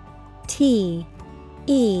A T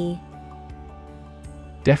E.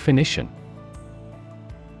 Definition.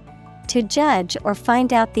 To judge or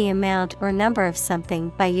find out the amount or number of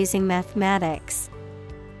something by using mathematics.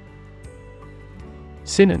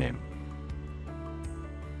 Synonym.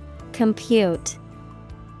 Compute.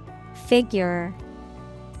 Figure.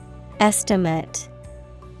 Estimate.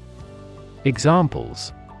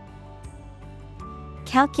 Examples.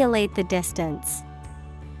 Calculate the distance.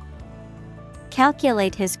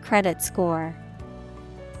 Calculate his credit score.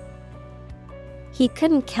 He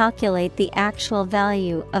couldn't calculate the actual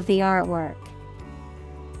value of the artwork.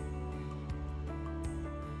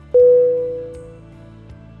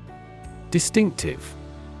 Distinctive.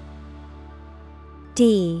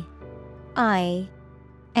 D I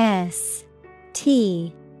S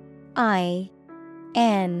T I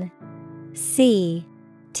N C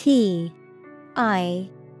T I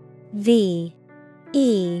V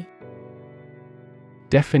E.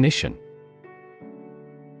 Definition.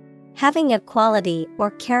 Having a quality or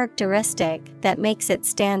characteristic that makes it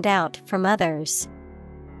stand out from others.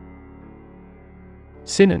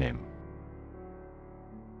 Synonym.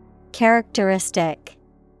 Characteristic.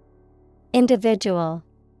 Individual.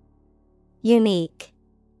 Unique.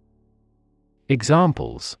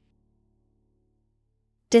 Examples.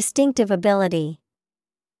 Distinctive ability.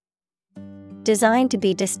 Designed to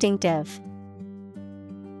be distinctive.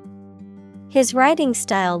 His writing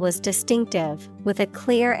style was distinctive, with a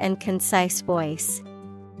clear and concise voice.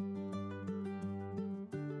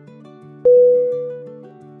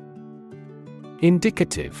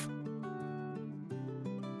 Indicative.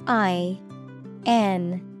 I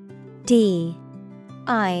N D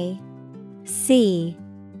I C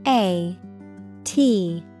A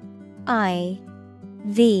T I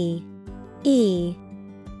V E.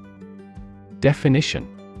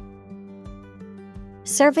 Definition.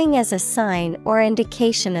 Serving as a sign or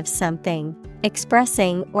indication of something,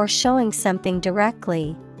 expressing or showing something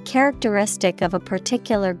directly, characteristic of a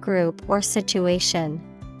particular group or situation.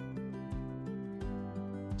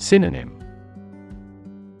 Synonym.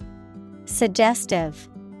 Suggestive.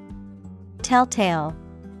 telltale,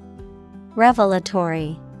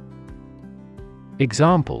 revelatory.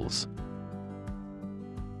 Examples: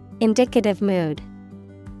 Indicative mood,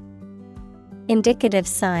 indicative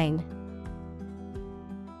sign.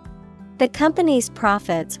 The company's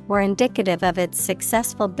profits were indicative of its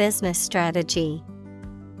successful business strategy.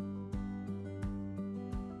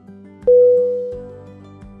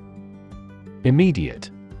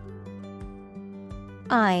 Immediate.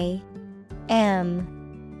 I-M-M-E-D-I-A-T-E.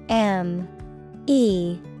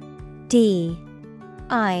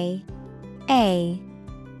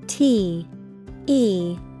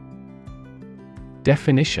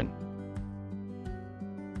 Definition: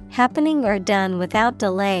 happening or done without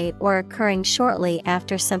delay or occurring shortly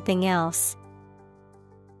after something else.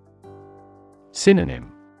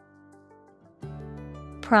 Synonym: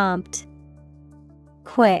 Prompt,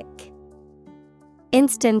 quick,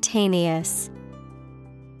 instantaneous.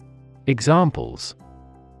 Examples: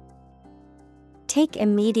 Take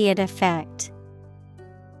immediate effect.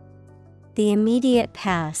 The immediate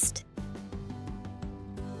past.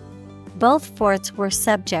 Both forts were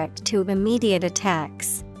subject to immediate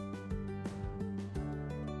attacks.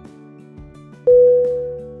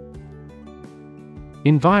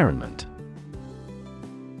 Environment.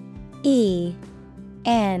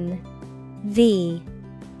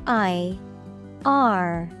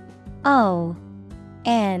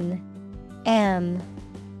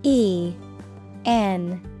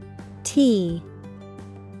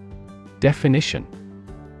 Definition: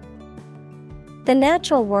 the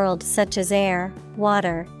natural world such as air,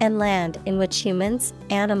 water, and land in which humans,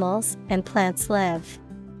 animals, and plants live.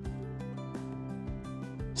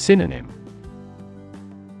 Synonym: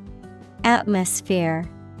 Atmosphere,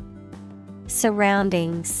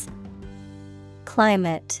 surroundings,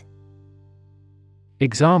 climate.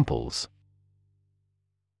 Examples: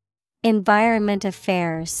 Environment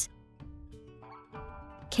affairs.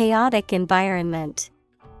 Chaotic environment.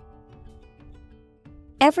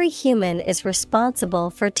 Every human is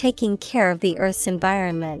responsible for taking care of the Earth's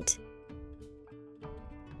environment.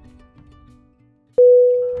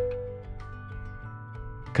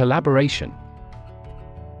 Collaboration.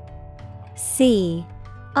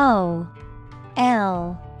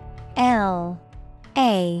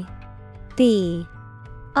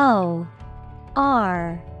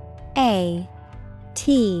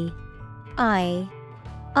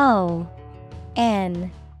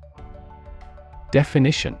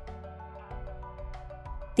 Definition: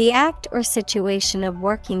 the act or situation of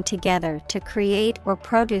working together to create or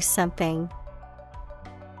produce something.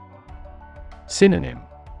 Synonym: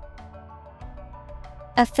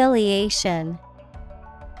 Affiliation,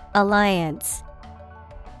 alliance,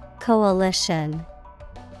 coalition.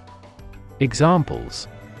 Examples: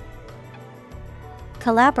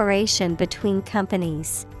 collaboration between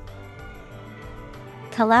companies.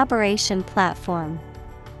 Collaboration platform.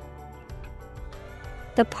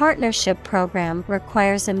 The partnership program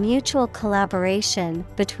requires a mutual collaboration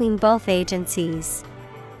between both agencies.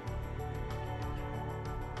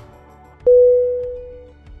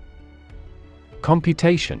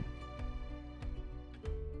 Computation.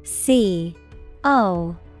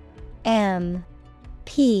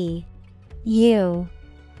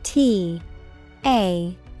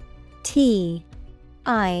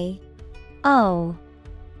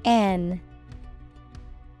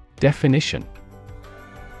 Definition: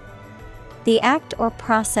 the act or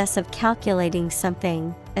process of calculating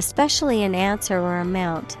something, especially an answer or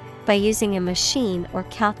amount, by using a machine or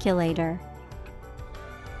calculator.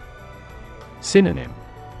 Synonym: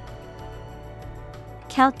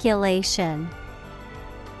 calculation,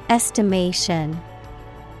 estimation,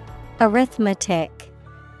 arithmetic.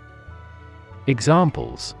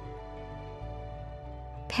 Examples: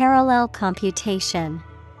 parallel computation.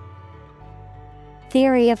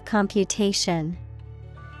 Theory of computation.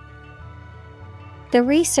 The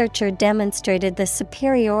researcher demonstrated the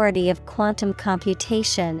superiority of quantum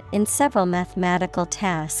computation in several mathematical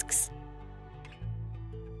tasks.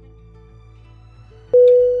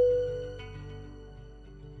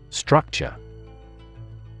 Structure.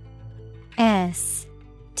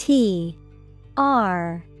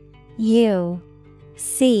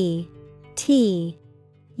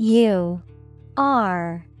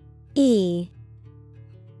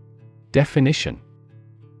 Definition: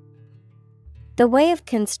 the way of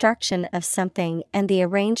construction of something and the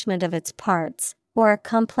arrangement of its parts, or a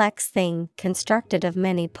complex thing constructed of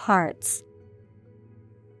many parts.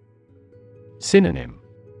 Synonym: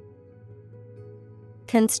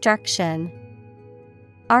 construction,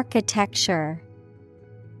 architecture,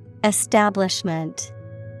 establishment.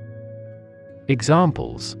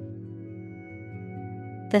 Examples: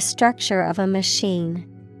 the structure of a machine.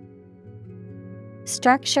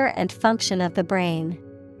 Structure and function of the brain.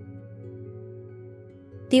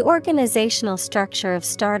 The organizational structure of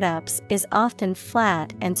startups is often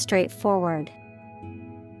flat and straightforward.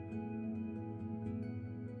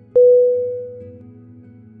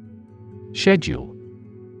 Schedule.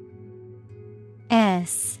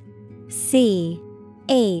 SCHEDULE.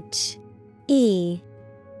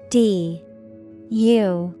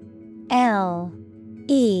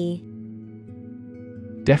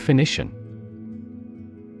 Definition.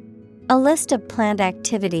 A list of planned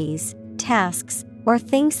activities, tasks, or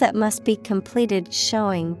things that must be completed,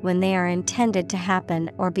 showing when they are intended to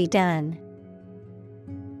happen or be done.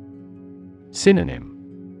 Synonym.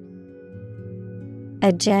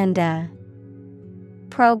 Agenda,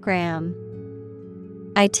 program,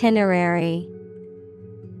 itinerary.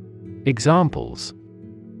 Examples.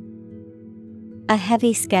 A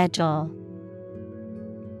heavy schedule.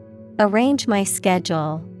 Arrange my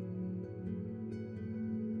schedule.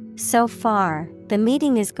 So far, the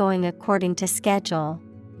meeting is going according to schedule.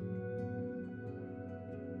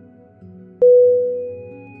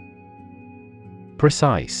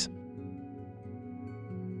 Precise.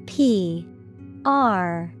 Precise.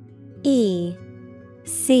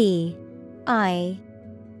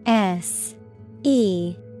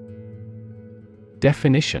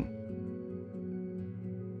 Definition.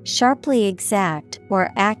 Sharply exact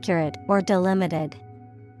or accurate or delimited.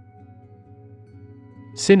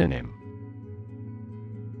 Synonym.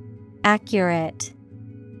 Accurate,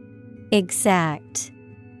 exact,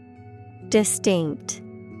 distinct.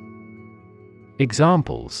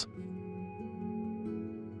 Examples.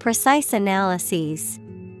 Precise analyses.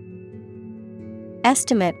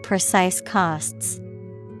 Estimate precise costs.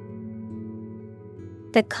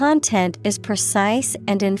 The content is precise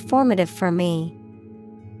and informative for me.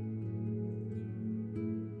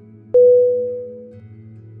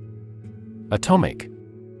 Atomic.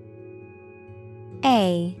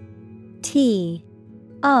 ATOMIC.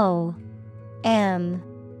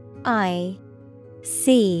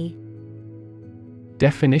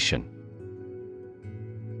 Definition.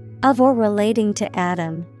 Of or relating to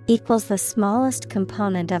atom, equals the smallest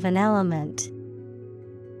component of an element.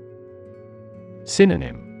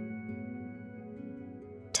 Synonym.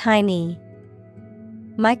 Tiny,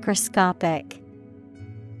 microscopic,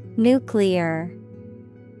 nuclear.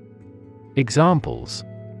 Examples.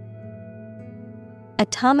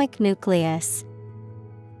 Atomic nucleus.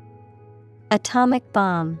 Atomic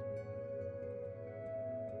bomb.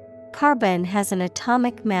 Carbon has an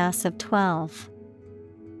atomic mass of 12.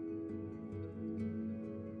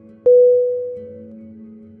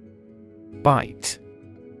 Byte.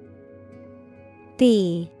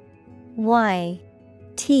 B-Y-T-E.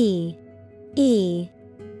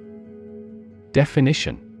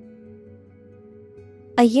 Definition.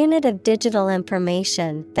 A unit of digital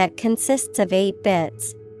information that consists of 8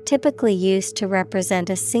 bits, typically used to represent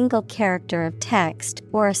a single character of text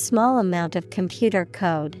or a small amount of computer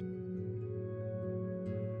code.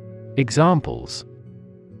 Examples.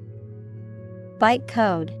 Byte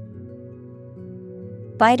code.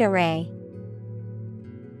 Byte array.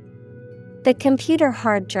 The computer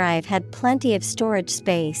hard drive had plenty of storage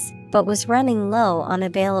space, but was running low on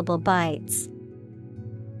available bytes.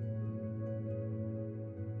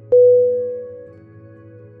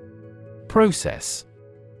 Process.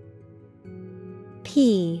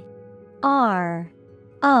 P-R-O-C-E-S-S.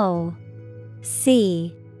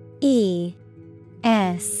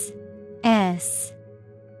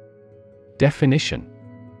 Definition.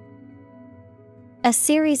 A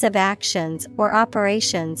series of actions or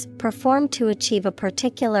operations performed to achieve a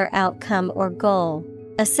particular outcome or goal.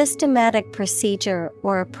 A systematic procedure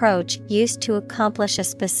or approach used to accomplish a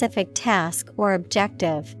specific task or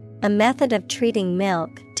objective. A method of treating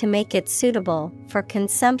milk to make it suitable for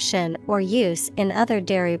consumption or use in other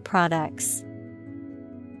dairy products.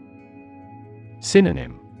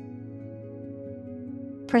 Synonym.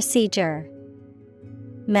 Procedure,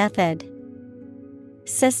 method,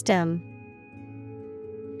 system.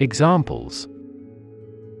 Examples.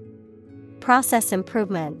 Process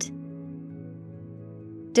improvement.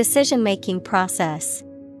 Decision-making process.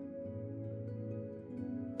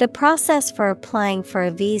 The process for applying for a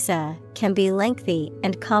visa can be lengthy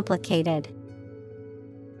and complicated.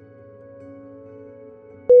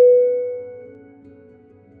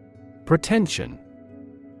 Pretension.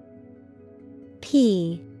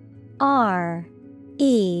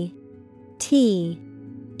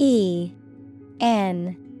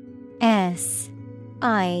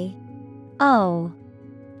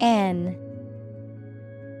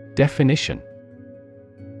 Definition.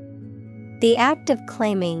 The act of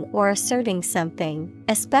claiming or asserting something,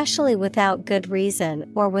 especially without good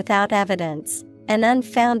reason or without evidence, an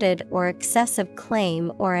unfounded or excessive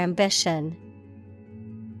claim or ambition.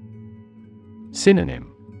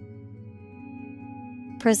 Synonym: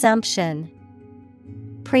 Presumption,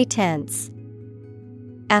 pretense,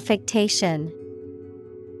 affectation.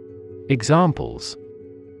 Examples: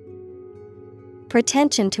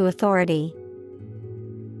 pretension to authority,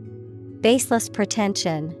 baseless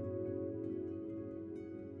pretension.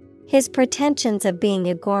 His pretensions of being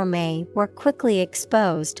a gourmet were quickly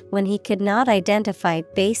exposed when he could not identify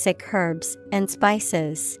basic herbs and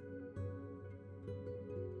spices.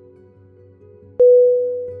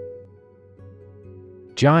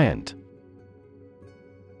 Giant.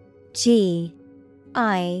 G-I-A-N-T.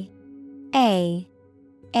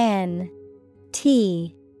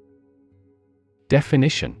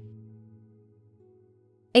 Definition: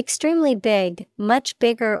 extremely big, much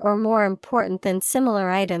bigger or more important than similar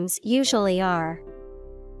items usually are.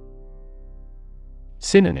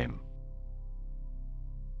 Synonym: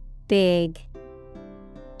 Big,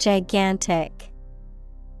 gigantic,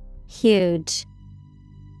 huge.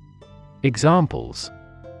 Examples: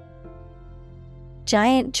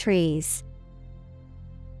 giant trees,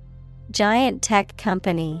 giant tech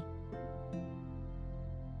company.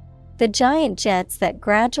 The giant jets that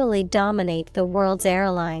gradually dominate the world's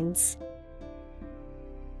airlines.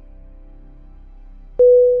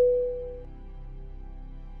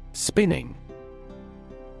 Spinning.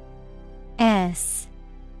 S-P-I-N-N-I-N-G.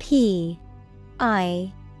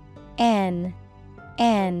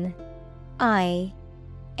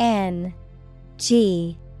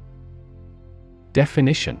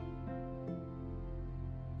 Definition: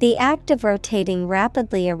 the act of rotating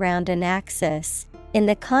rapidly around an axis. In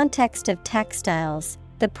the context of textiles,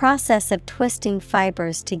 the process of twisting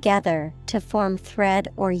fibers together to form thread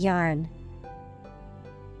or yarn.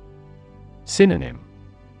 Synonym: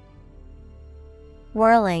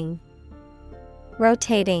 whirling,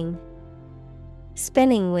 rotating,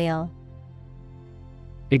 spinning wheel.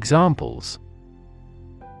 Examples: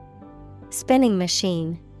 spinning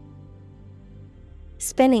machine,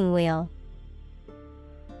 spinning wheel.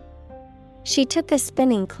 She took a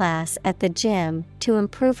spinning class at the gym to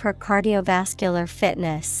improve her cardiovascular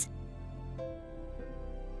fitness.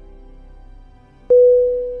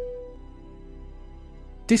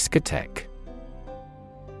 Discotheque.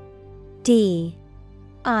 D-I-S-C-O-T-H-E-Q-U-E.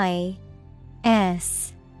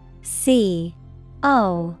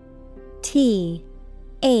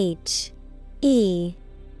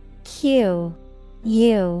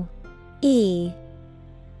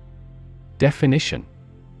 Definition: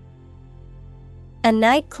 a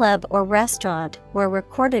nightclub or restaurant where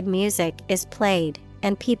recorded music is played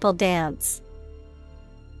and people dance.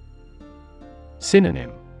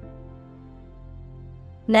 Synonym: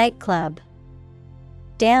 nightclub,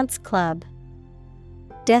 dance club,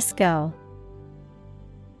 disco.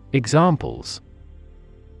 Examples: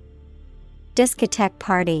 discotheque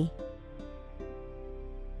party,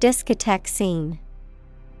 discotheque scene.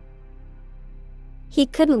 He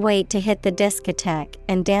couldn't wait to hit the discotheque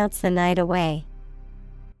and dance the night away.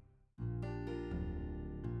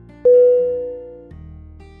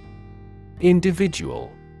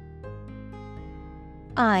 Individual.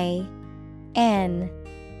 I-N-D-I-V-I-D-U-A-L.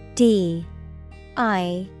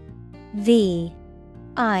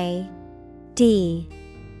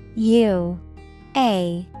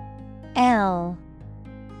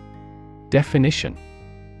 Definition: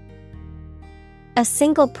 a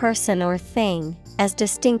single person or thing, as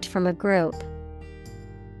distinct from a group.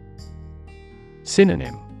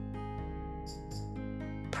 Synonym: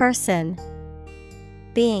 person,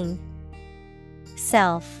 being,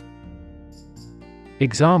 self.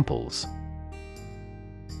 Examples: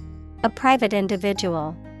 a private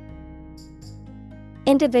individual,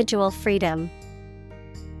 individual freedom.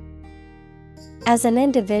 As an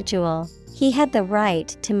individual, he had the right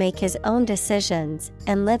to make his own decisions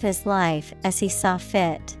and live his life as he saw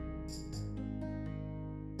fit.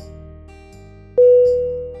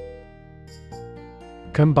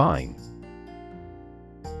 Combine.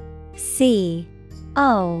 C-O-M-B-I-N-E.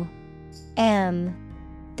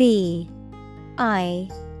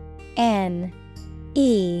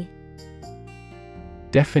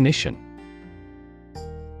 Definition: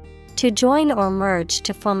 to join or merge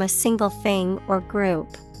to form a single thing or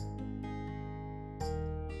group.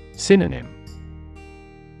 Synonym: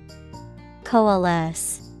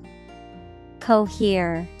 coalesce,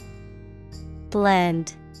 cohere,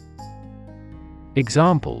 blend.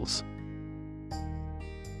 Examples: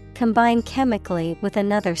 combine chemically with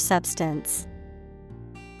another substance.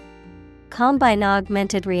 Combine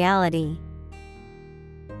augmented reality,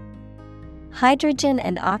 Hydrogen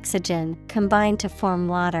and oxygen combine to form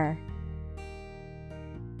water.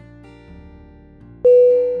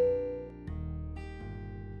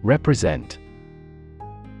 Represent.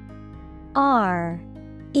 R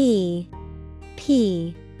E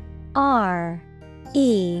P R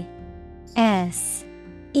E S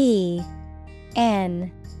E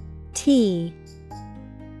N T.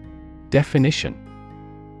 Definition.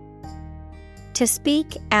 To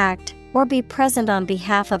speak, act, or be present on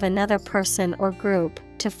behalf of another person or group,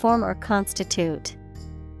 to form or constitute.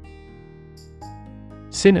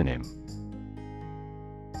 Synonym.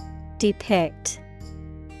 Depict,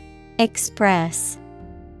 express,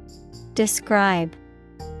 describe.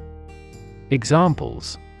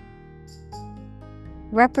 Examples.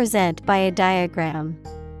 Represent by a diagram.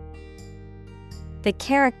 The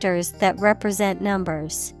characters that represent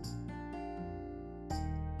numbers.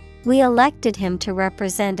 We elected him to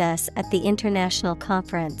represent us at the international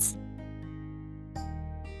conference.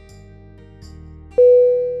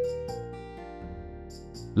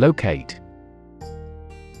 Locate.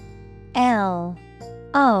 L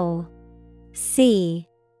O C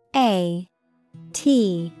A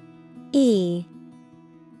T E.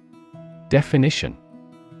 Definition.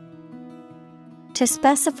 To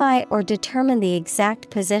specify or determine the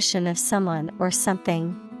exact position of someone or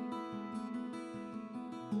something.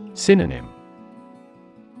 Synonym.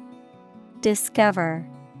 Discover,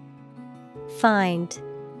 find,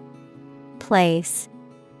 place.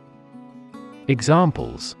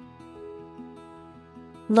 Examples.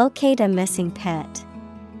 Locate a missing pet.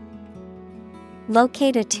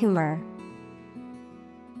 Locate a tumor.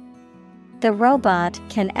 The robot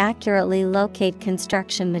can accurately locate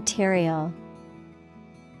construction material.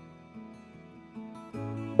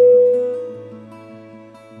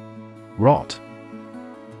 Rot.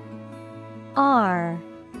 R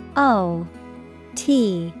O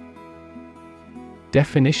T.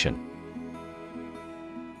 Definition.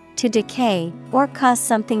 To decay, or cause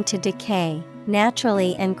something to decay,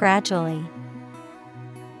 naturally and gradually.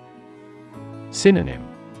 Synonym.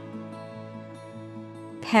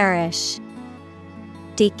 Perish,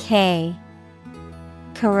 decay,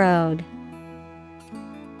 corrode.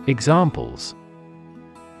 Examples.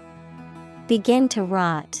 Begin to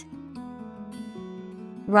rot.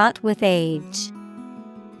 Rot with age.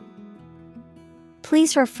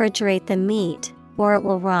 Please refrigerate the meat, or it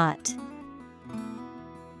will rot.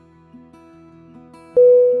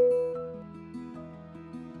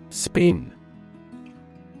 Spin.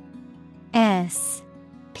 S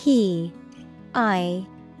P I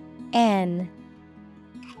N.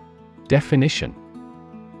 Definition.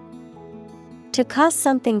 To cause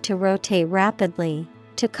something to rotate rapidly,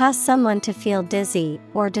 to cause someone to feel dizzy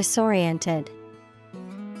or disoriented.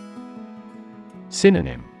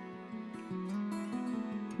 Synonym.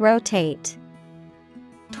 Rotate,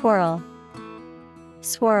 twirl,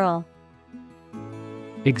 swirl.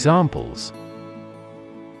 Examples.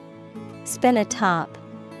 Spin a top.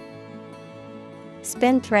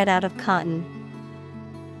 Spin thread out of cotton.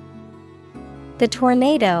 The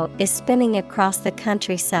tornado is spinning across the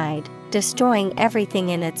countryside, destroying everything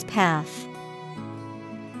in its path.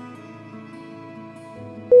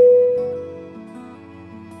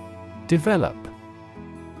 Develop.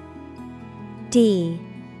 D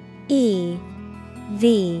E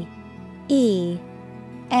V E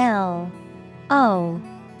L O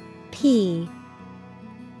P.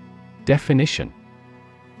 Definition.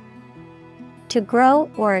 To grow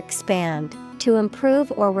or expand, to improve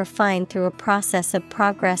or refine through a process of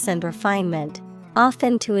progress and refinement,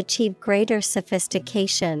 often to achieve greater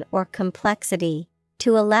sophistication or complexity,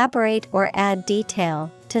 to elaborate or add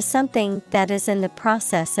detail to something that is in the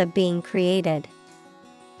process of being created.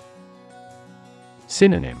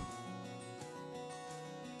 Synonym.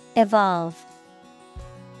 Evolve,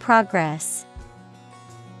 progress,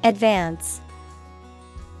 advance.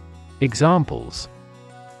 Examples.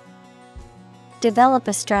 Develop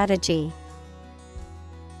a strategy.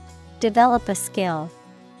 Develop a skill.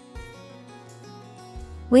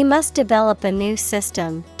 We must develop a new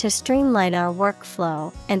system to streamline our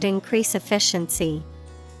workflow and increase efficiency.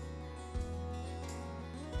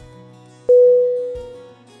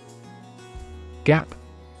 Gap.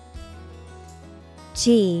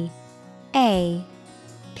 G A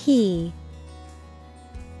P.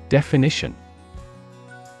 Definition.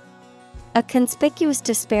 A conspicuous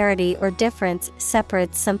disparity or difference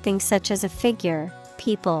separates something such as a figure,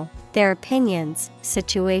 people, their opinions,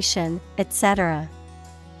 situation, etc.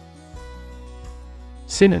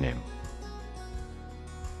 Synonym.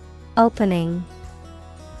 Opening,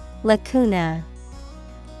 lacuna,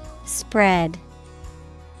 spread.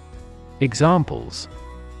 Examples.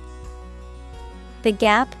 The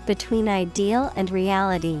gap between ideal and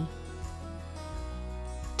reality.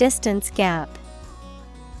 Distance gap.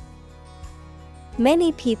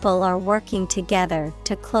 Many people are working together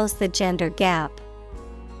to close the gender gap.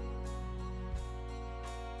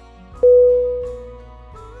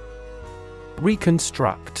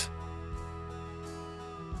 Reconstruct.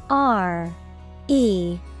 Reconstruct.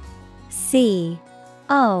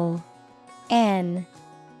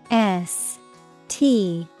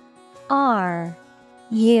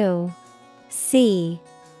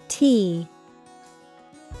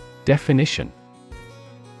 Definition.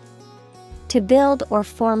 To build or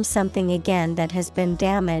form something again that has been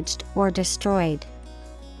damaged or destroyed.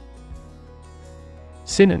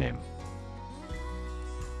 Synonym.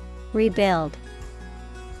 Rebuild,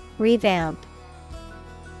 revamp,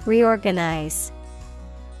 reorganize.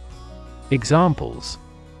 Examples.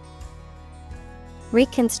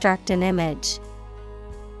 Reconstruct an image.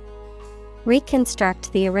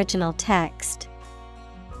 Reconstruct the original text.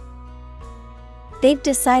 They've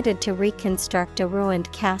decided to reconstruct a ruined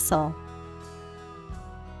castle.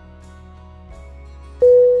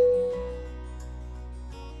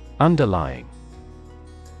 Underlying.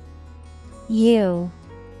 UNDERLYING.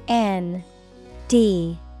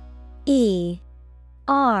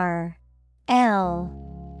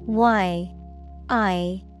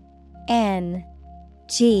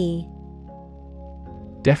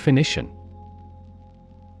 Definition.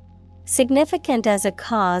 Significant as a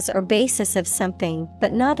cause or basis of something,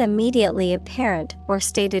 but not immediately apparent or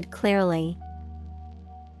stated clearly.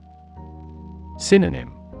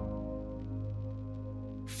 Synonym.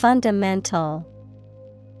 Fundamental,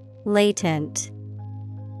 latent,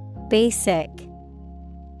 basic.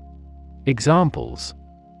 Examples.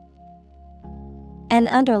 An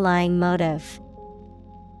underlying motive.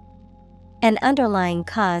 An underlying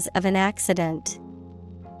cause of an accident.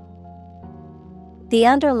 The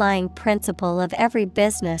underlying principle of every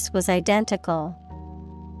business was identical.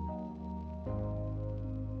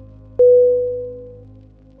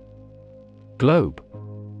 Globe.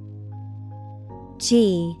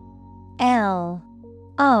 GLOBE.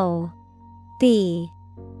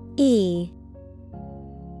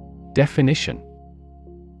 Definition.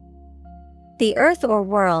 The earth or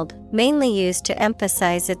world, mainly used to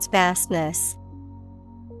emphasize its vastness.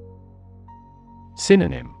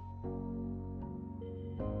 Synonym.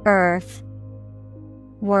 Earth,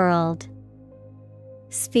 world,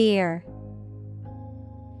 sphere.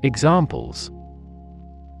 Examples.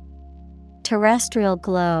 Terrestrial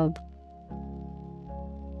globe.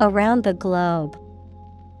 Around the globe.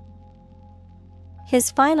 His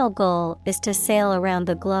final goal is to sail around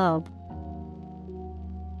the globe.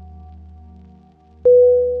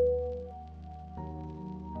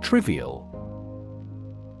 Trivial.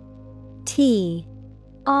 TRIVIAL.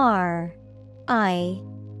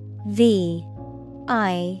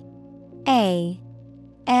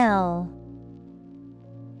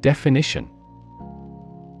 Definition.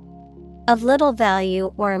 Of little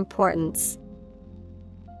value or importance.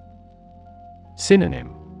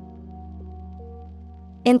 Synonym.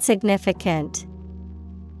 Insignificant,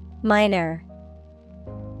 minor,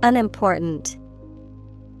 unimportant.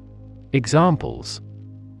 Examples.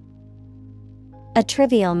 A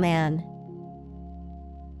trivial man.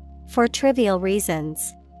 For trivial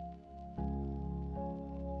reasons.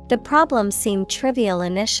 The problem seemed trivial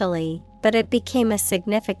initially, but it became a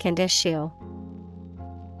significant issue.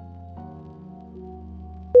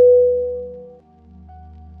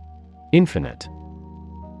 Infinite.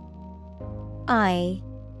 INFINITE.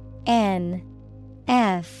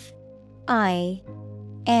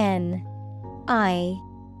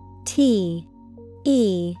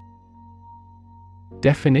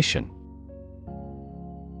 Definition.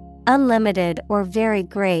 Unlimited or very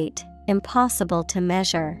great, impossible to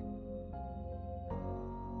measure.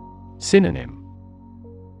 Synonym.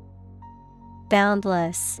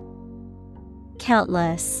 Boundless,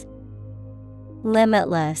 countless,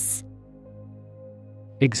 limitless.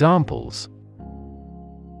 Examples.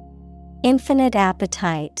 Infinite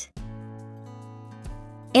appetite.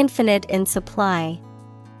 Infinite in supply.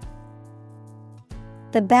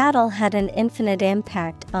 The battle had an infinite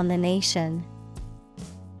impact on the nation.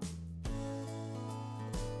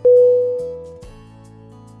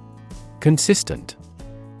 Consistent.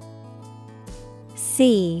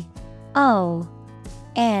 CONSISTENT.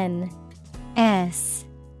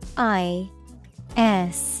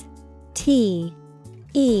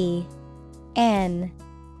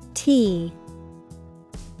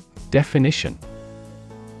 Definition.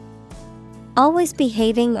 Always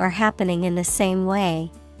behaving or happening in the same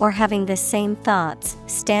way, or having the same thoughts,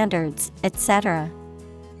 standards, etc.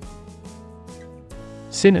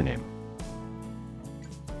 Synonym: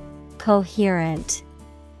 coherent,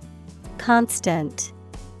 constant,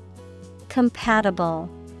 compatible.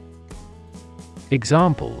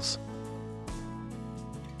 Examples: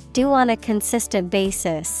 Do on a consistent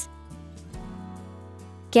basis.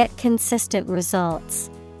 Get consistent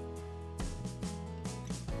results.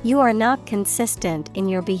 You are not consistent in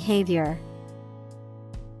your behavior.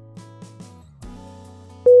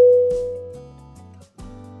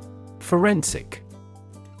 Forensic.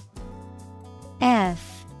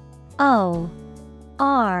 F-O-R-E-N-S-I-C.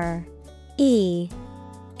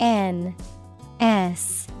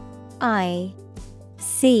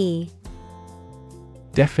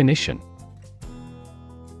 Definition: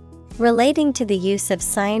 relating to the use of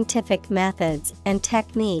scientific methods and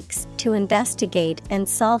techniques to investigate and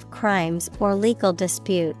solve crimes or legal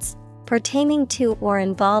disputes, pertaining to or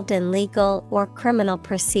involved in legal or criminal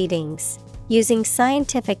proceedings, using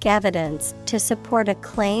scientific evidence to support a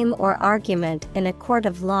claim or argument in a court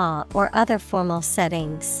of law or other formal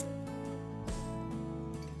settings.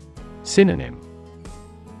 Synonym: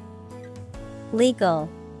 Legal,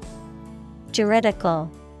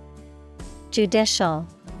 juridical, judicial.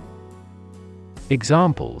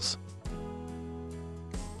 Examples: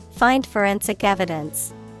 find forensic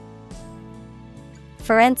evidence.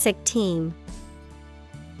 Forensic team.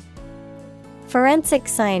 Forensic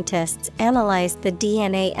scientists analyzed the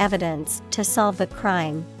DNA evidence to solve the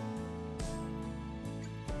crime.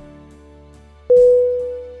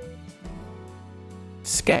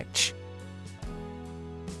 Sketch.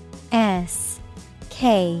 S-K-E-T-C-H.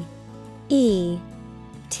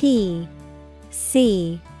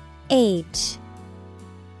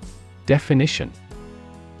 Definition: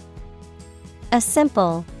 a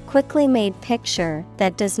simple, quickly made picture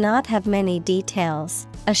that does not have many details,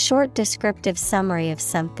 a short descriptive summary of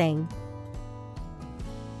something.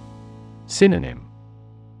 Synonym: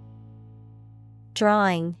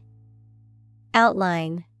 drawing,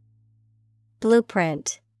 outline,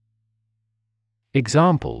 blueprint.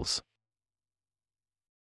 Examples: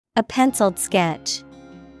 a penciled sketch.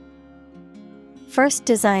 First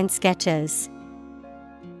design sketches.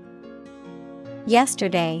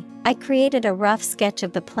 Yesterday, I created a rough sketch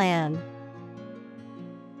of the plan.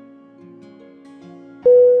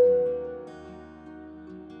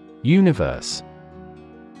 Universe.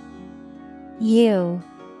 U-N-I-V-E-R-S-E.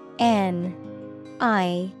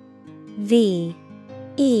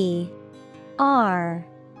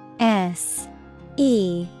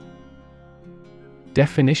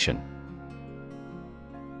 Definition: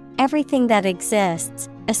 everything that exists,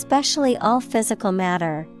 especially all physical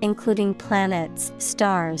matter, including planets,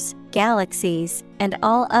 stars, galaxies, and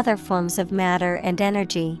all other forms of matter and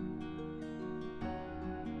energy.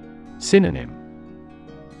 Synonym: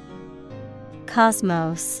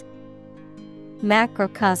 cosmos,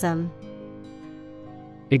 macrocosm.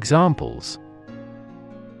 Examples: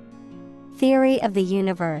 theory of the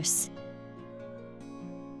universe.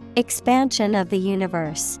 Expansion of the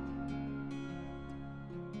universe.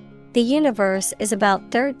 The universe is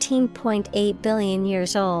about 13.8 billion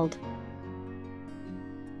years old.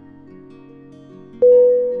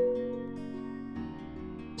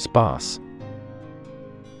 Sparse.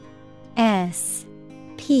 S-P-A-R-S-E.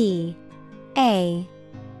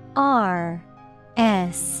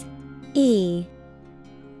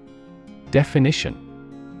 Definition: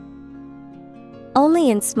 only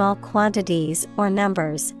in small quantities or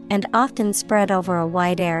numbers, and often spread over a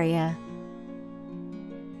wide area.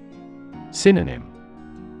 Synonym: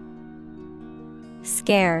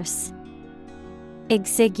 scarce,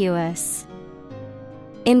 exiguous,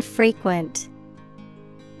 infrequent.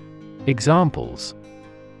 Examples: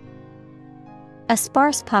 a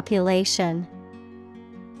sparse population.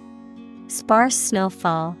 Sparse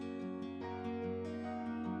snowfall.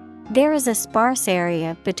 There is a sparse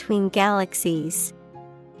area between galaxies.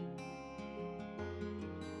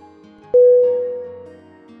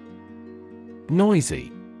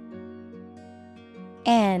 Noisy.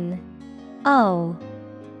 N-O-I-S-Y.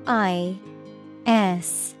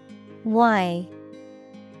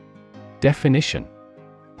 Definition: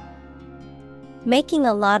 making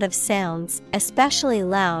a lot of sounds, especially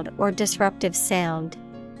loud or disruptive sound.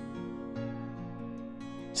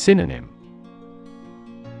 Synonym: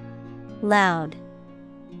 loud,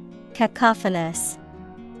 cacophonous,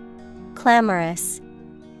 clamorous.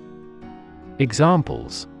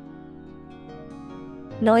 Examples: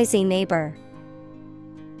 noisy neighbor.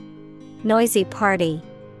 Noisy party.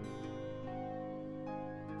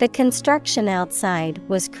 The construction outside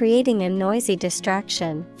was creating a noisy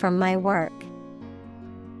distraction from my work.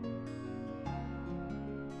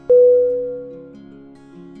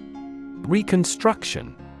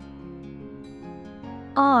 Reconstruction.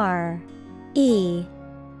 Reconstruction.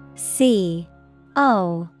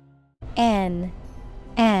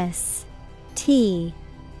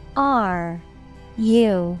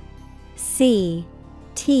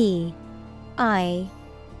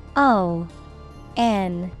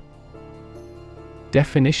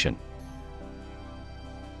 Definition.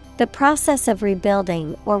 The process of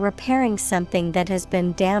rebuilding or repairing something that has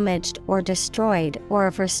been damaged or destroyed, or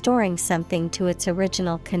of restoring something to its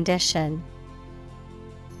original condition.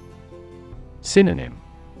 Synonym.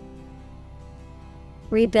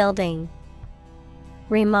 Rebuilding,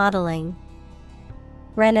 remodeling,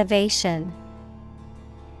 renovation.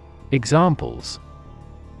 Examples.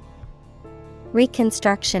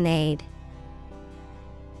 Reconstruction aid.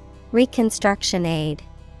 Reconstruction aid.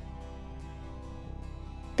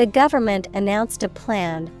 The government announced a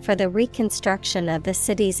plan for the reconstruction of the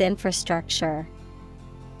city's infrastructure.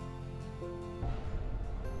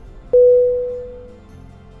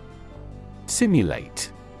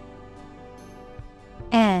 Simulate.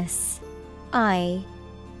 SIMULATE.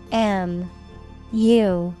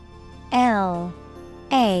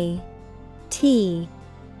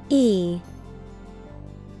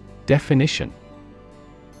 Definition.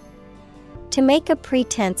 To make a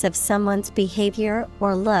pretense of someone's behavior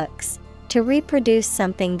or looks, to reproduce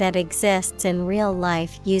something that exists in real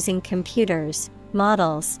life using computers,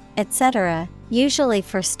 models, etc., usually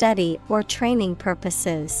for study or training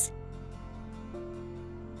purposes.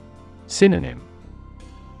 Synonym.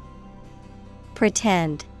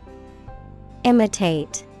 Pretend,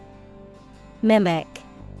 imitate, mimic.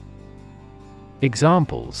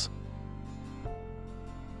 Examples.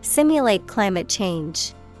 Simulate climate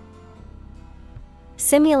change.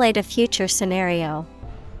 Simulate a future scenario.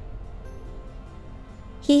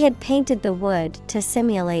 He had painted the wood to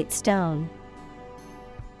simulate stone.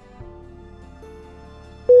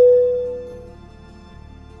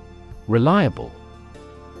 Reliable.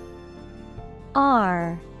 RELIABLE.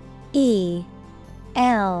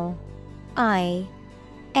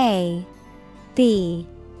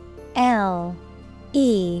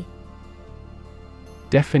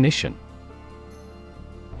 Definition.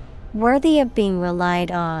 Worthy of being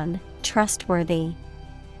relied on, trustworthy.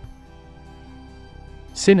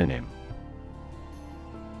 Synonym.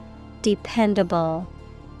 Dependable,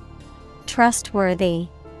 trustworthy,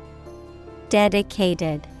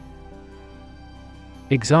 dedicated.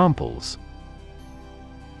 Examples.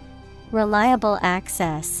 Reliable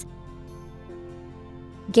access.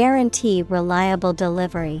 Guarantee reliable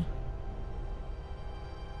delivery.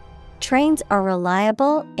 Trains are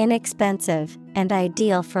reliable, inexpensive, and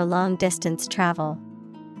ideal for long-distance travel.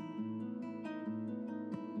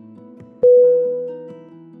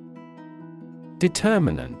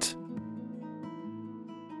 Determinant.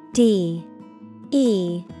 Determinant.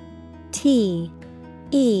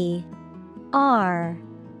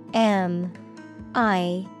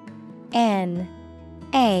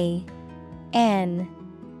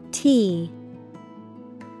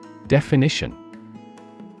 Definition.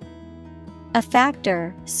 A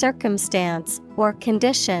factor, circumstance, or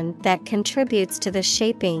condition that contributes to the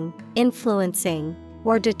shaping, influencing,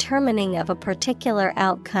 or determining of a particular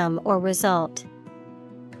outcome or result.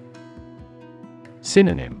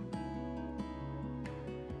 Synonym.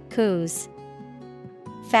 Cause,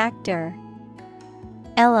 factor,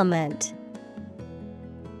 element.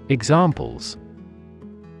 Examples.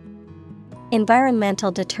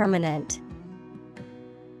 Environmental determinant.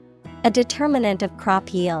 A determinant of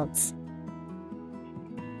crop yields.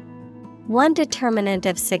 One determinant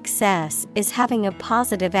of success is having a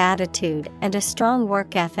positive attitude and a strong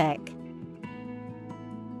work ethic.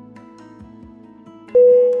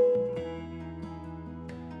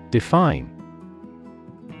 Define.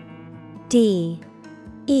 DEFINE.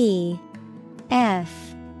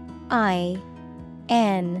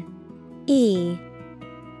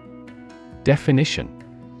 Definition.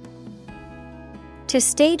 To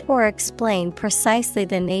state or explain precisely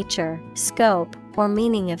the nature, scope, or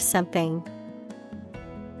meaning of something.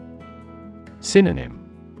 Synonym.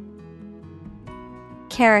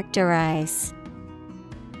 Characterize,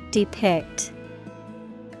 depict,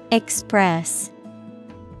 express.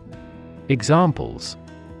 Examples.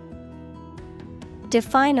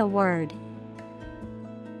 Define a word.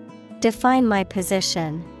 Define my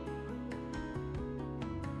position.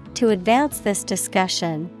 To advance this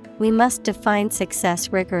discussion, we must define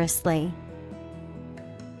success rigorously.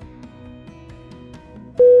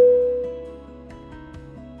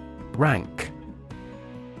 Rank.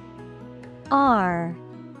 RANK.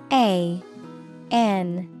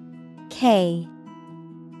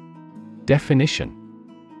 Definition.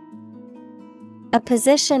 A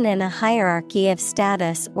position in a hierarchy of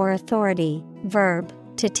status or authority. Verb,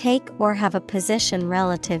 to take or have a position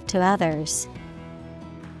relative to others.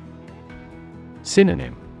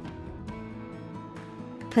 Synonym: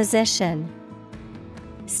 Position,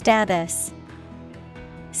 status,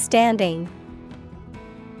 standing.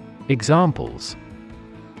 Examples: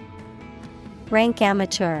 Rank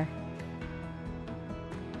amateur,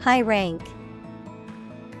 high rank.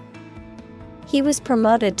 He was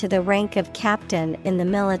promoted to the rank of captain in the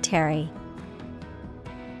military.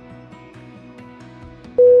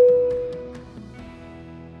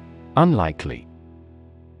 Unlikely.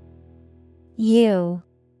 U-N-L-I-K-E-L-Y.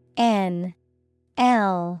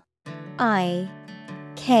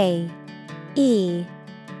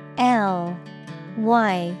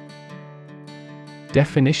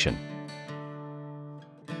 Definition: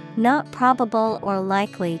 Not probable or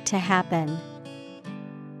likely to happen.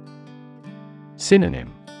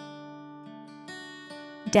 Synonym: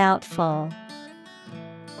 Doubtful,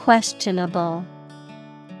 questionable,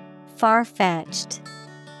 far-fetched.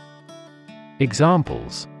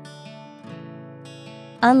 Examples: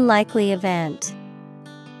 Unlikely event.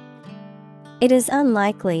 It is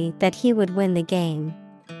unlikely that he would win the game.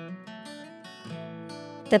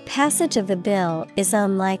 The passage of the bill is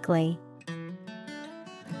unlikely.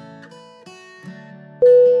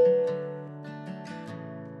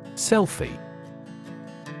 Selfie.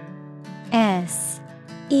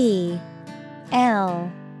 S-E-L-F-I-E.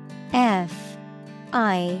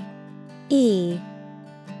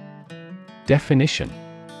 Definition: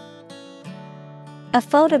 A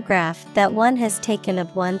photograph that one has taken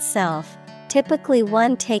of oneself, typically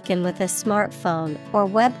one taken with a smartphone or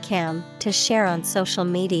webcam to share on social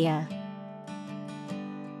media.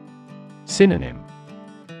 Synonym: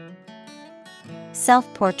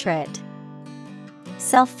 Self-portrait,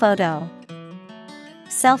 self-photo,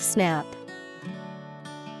 self-snap.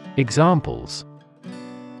 Examples: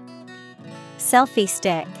 Selfie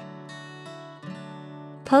stick.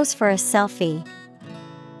 Pose for a selfie.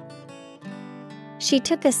 She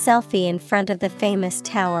took a selfie in front of the famous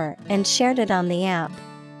tower and shared it on the app.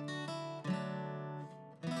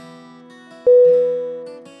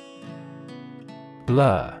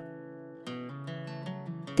 Blur.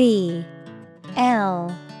 B-L-U-R.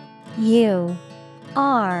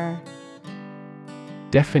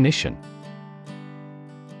 Definition: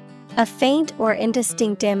 A faint or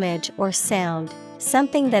indistinct image or sound,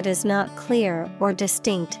 something that is not clear or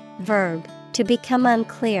distinct. Verb, to become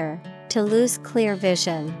unclear, to lose clear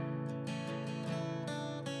vision.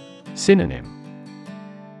 Synonym: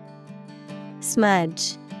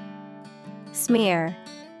 Smudge, smear,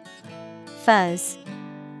 fuzz.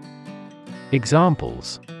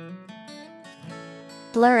 Examples: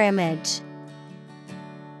 Blur image,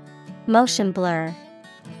 motion blur.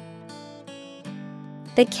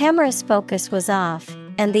 The camera's focus was off,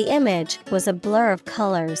 and the image was a blur of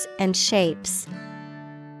colors and shapes.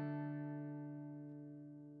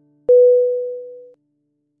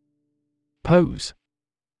 Pose.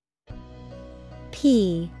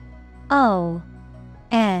 P-O-S-E.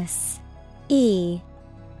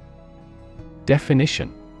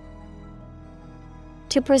 Definition: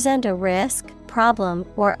 To present a risk, problem,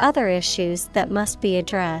 or other issues that must be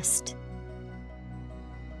addressed.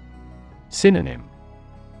 Synonym: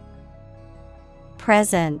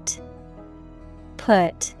 Present,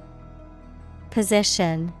 put,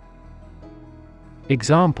 position.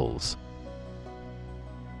 Examples: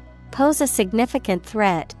 Pose a significant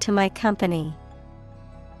threat to my company.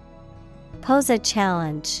 Pose a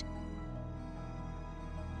challenge.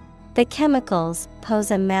 The chemicals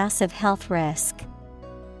pose a massive health risk.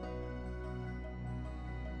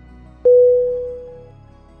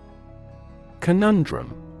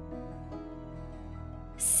 Conundrum.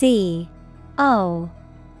 C-O-N-U-N-D-R-U-M.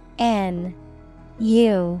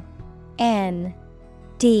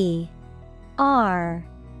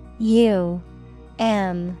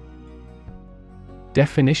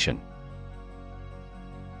 Definition: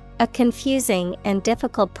 A confusing and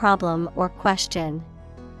difficult problem or question.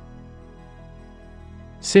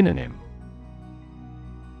 Synonym: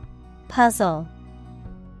 Puzzle,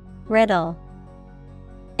 riddle,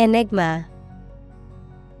 enigma.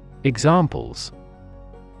 Examples: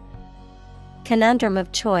 Conundrum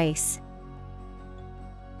of choice.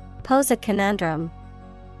 Pose a conundrum.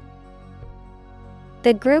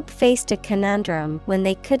 The group faced a conundrum when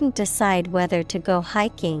they couldn't decide whether to go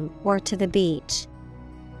hiking or to the beach.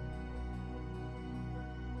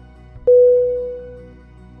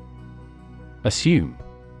 Assume.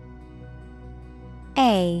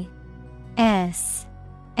 A-S-S-U-M-E.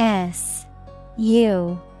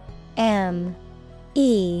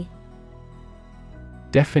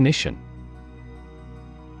 Definition: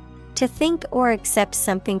 to think or accept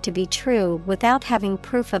something to be true without having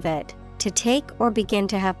proof of it, to take or begin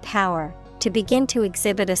to have power, to begin to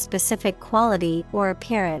exhibit a specific quality or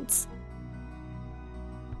appearance.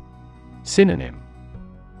 Synonym: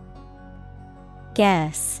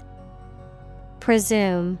 Guess,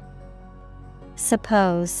 presume,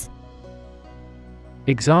 suppose.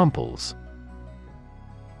 Examples: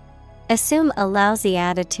 assume a lousy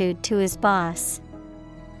attitude to his boss.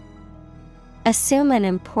 Assume an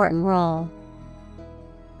important role.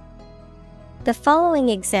 The following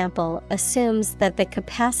example assumes that the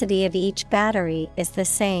capacity of each battery is the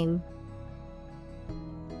same.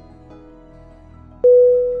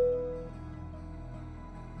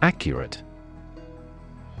 Accurate.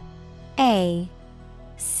 A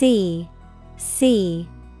C C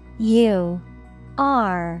U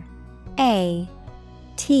R A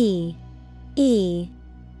T E.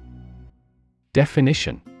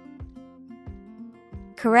 Definition: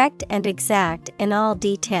 correct and exact in all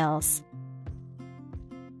details.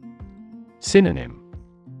 Synonym: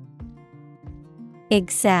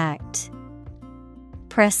 exact,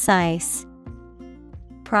 precise,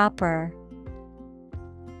 proper.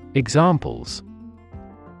 Examples: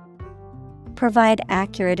 provide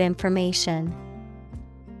accurate information.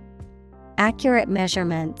 Accurate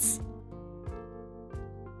measurements.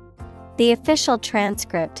 The official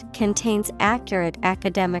transcript contains accurate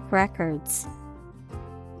academic records.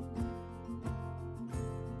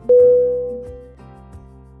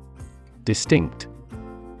 Distinct.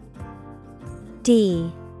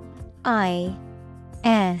 D I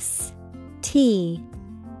S T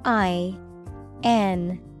I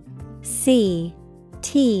N C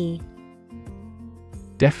T.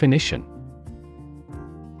 Definition: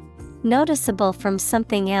 noticeable from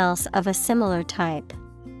something else of a similar type.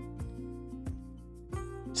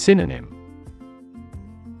 Synonym: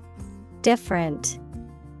 different,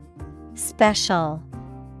 special,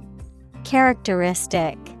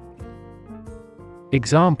 characteristic.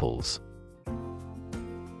 Examples: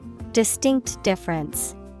 distinct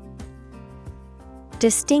difference.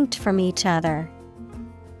 Distinct from each other.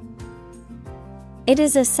 It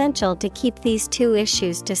is essential to keep these two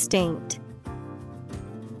issues distinct.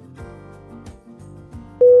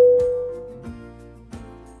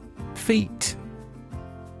 Feet.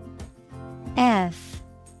 F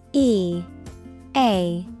E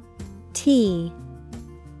A T.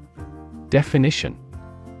 Definition: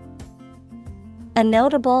 a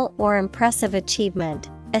notable or impressive achievement,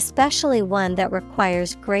 especially one that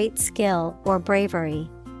requires great skill or bravery.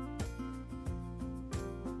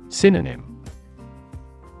 Synonym: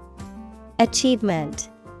 achievement,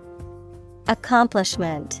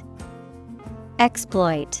 accomplishment,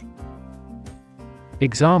 exploit.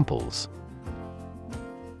 Examples: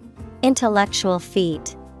 intellectual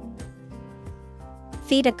feat.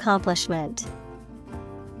 Feat accomplishment.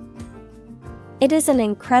 It is an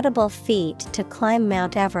incredible feat to climb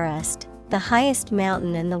Mount Everest, the highest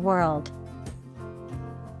mountain in the world.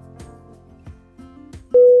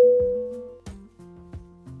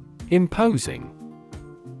 Imposing.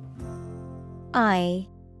 I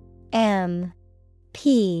M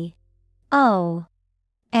P O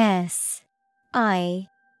S I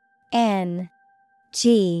N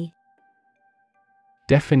G.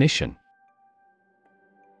 Definition: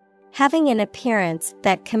 having an appearance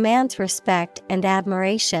that commands respect and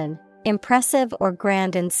admiration, impressive or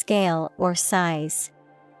grand in scale or size.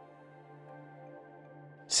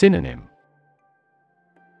 Synonym: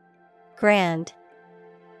 grand,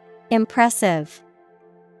 impressive,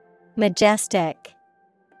 majestic.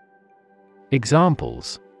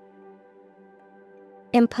 Examples: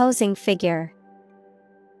 imposing figure.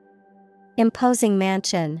 Imposing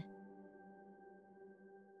mansion.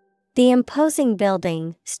 The imposing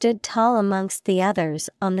building stood tall amongst the others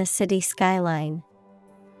on the city skyline.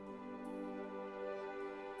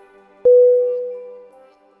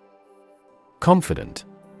 Confident.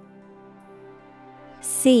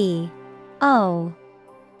 C O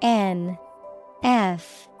N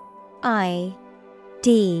F I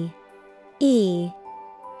D E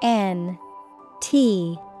N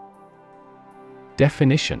T.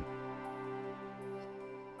 Definition: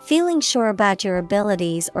 feeling sure about your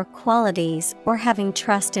abilities or qualities, or having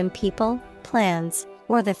trust in people, plans,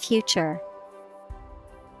 or the future.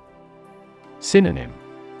 Synonym: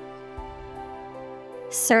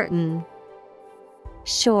 certain,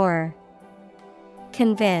 sure,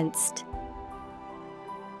 convinced.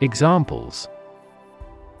 Examples: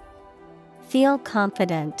 feel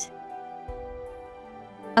confident.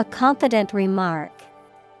 A confident remark.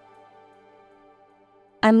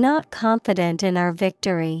 I'm not confident in our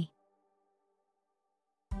victory.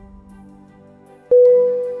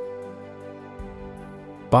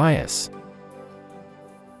 Bias.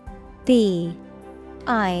 B-I-A-S.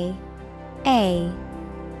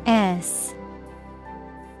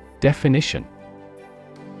 Definition: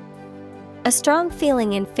 a strong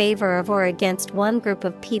feeling in favor of or against one group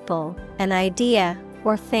of people, an idea,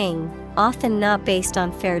 or thing, often not based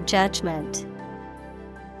on fair judgment.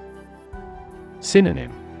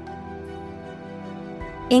 Synonym: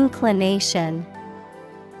 Inclination,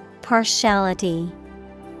 partiality,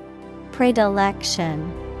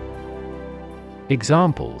 predilection.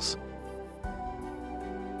 Examples: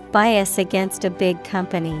 Bias against a big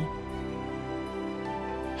company.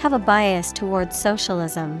 Have a bias towards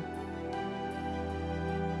socialism.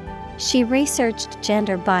 She researched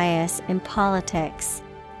gender bias in politics.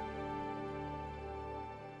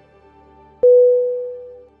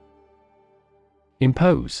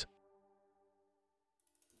 Impose.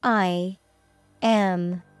 I-M-P-O-S-E.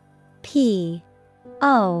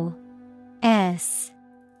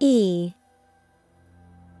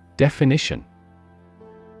 Definition: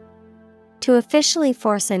 to officially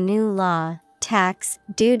force a new law, tax,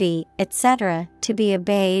 duty, etc., to be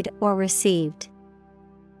obeyed or received.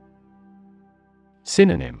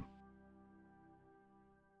 Synonym: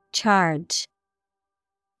 Charge,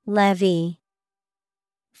 levy,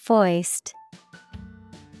 foist.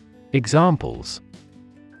 Examples: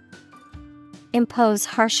 Impose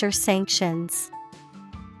harsher sanctions.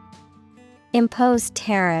 Impose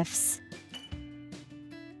tariffs.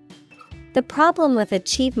 The problem with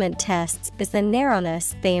achievement tests is the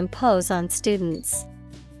narrowness they impose on students.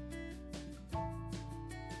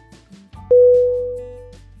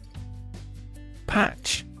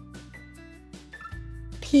 Patch.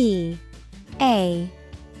 P-A-T-C-H.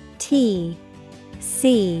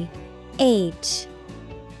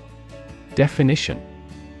 Definition: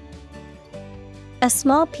 a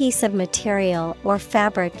small piece of material or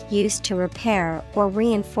fabric used to repair or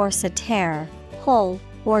reinforce a tear, hole,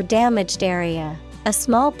 or damaged area. A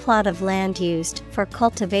small plot of land used for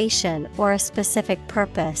cultivation or a specific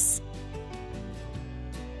purpose.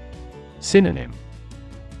 Synonym: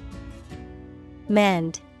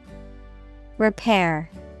 Mend,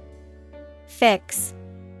 repair, fix.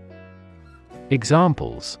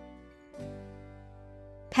 Examples: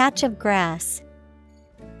 Patch of grass.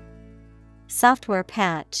 Software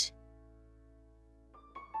patch.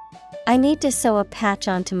 I need to sew a patch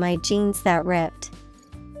onto my jeans that ripped.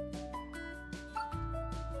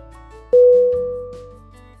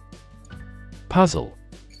 Puzzle.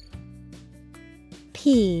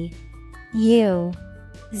 P-U-Z-Z-L-E.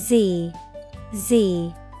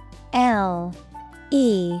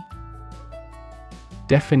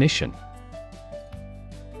 Definition: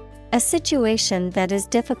 a situation that is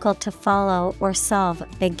difficult to follow or solve,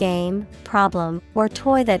 a game, problem, or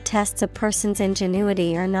toy that tests a person's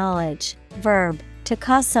ingenuity or knowledge. Verb, to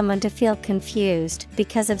cause someone to feel confused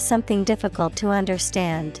because of something difficult to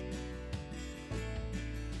understand.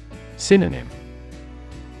 Synonym: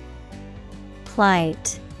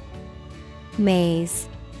 Plight, maze.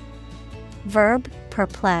 Verb,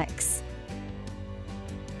 perplex.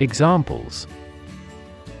 Examples: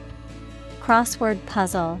 Crossword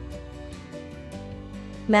puzzle.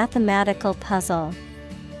 Mathematical puzzle.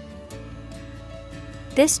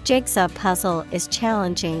 This jigsaw puzzle is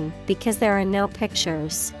challenging because there are no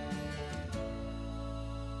pictures.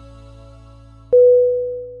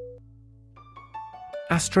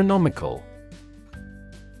 Astronomical.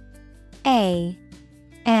 A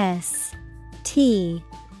S T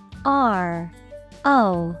R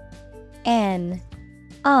O N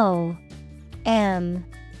O M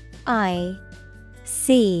I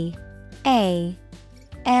C A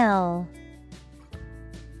L.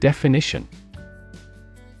 Definition: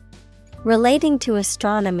 relating to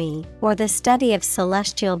astronomy or the study of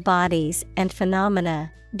celestial bodies and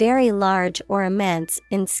phenomena, very large or immense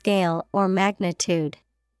in scale or magnitude.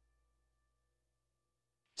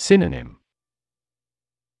 Synonym: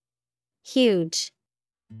 Huge,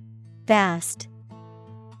 vast,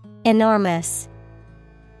 enormous.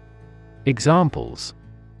 Examples: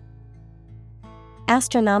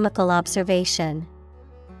 Astronomical observation.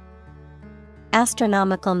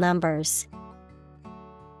 Astronomical numbers.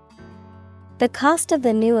 The cost of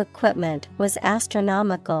the new equipment was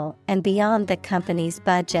astronomical and beyond the company's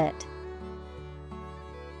budget.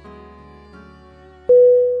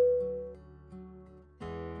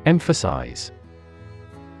 Emphasize.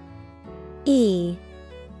 E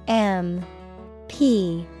M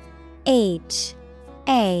P H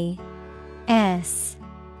A S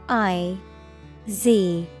I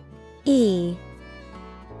Z E.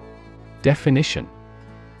 Definition: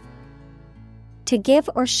 to give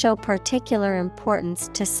or show particular importance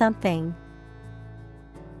to something.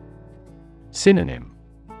 Synonym: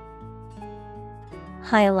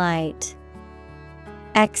 highlight,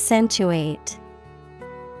 accentuate,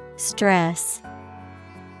 stress.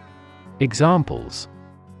 Examples: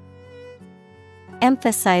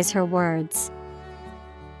 Emphasize her words.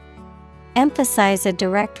 Emphasize a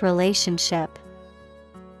direct relationship.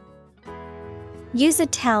 Use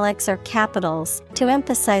italics or capitals to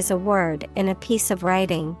emphasize a word in a piece of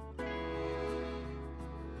writing.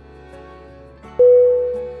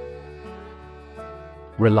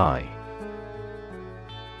 Rely.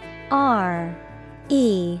 R-E-L-Y.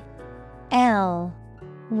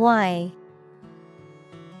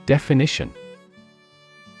 Definition: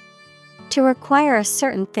 To require a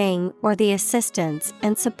certain thing or the assistance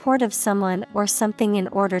and support of someone or something in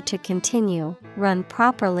order to continue, run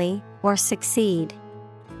properly, or succeed.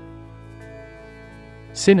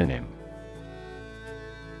 Synonym: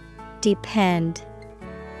 Depend,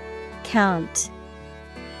 count,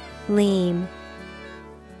 lean.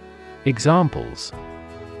 Examples: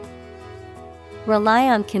 Rely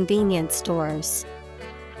on convenience stores.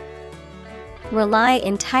 Rely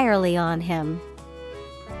entirely on him.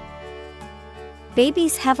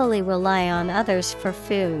 Babies heavily rely on others for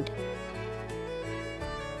food.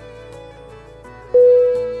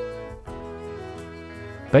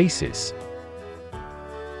 Basis.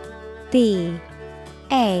 B-A-S-I-S.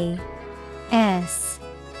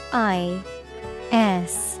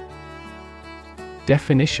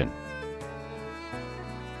 Definition: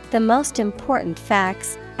 The most important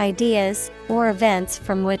facts, ideas, or events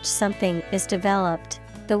from which something is developed,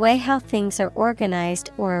 the way how things are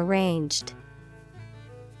organized or arranged.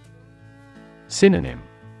 Synonym: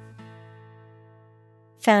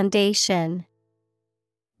 Foundation,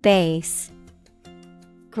 base,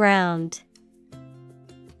 ground.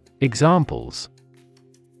 Examples: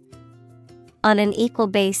 On an equal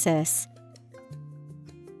basis.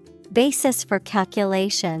 Basis for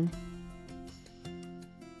calculation.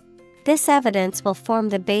 This evidence will form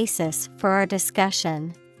the basis for our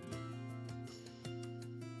discussion.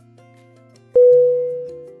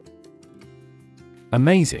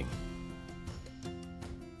 Amazing.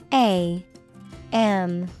 A-M-A-Z-I-N-G.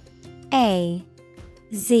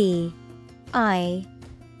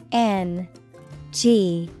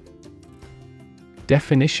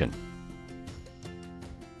 Definition: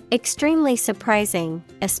 Extremely surprising,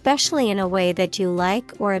 especially in a way that you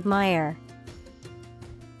like or admire.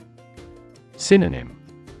 Synonym: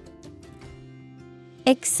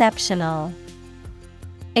 Exceptional,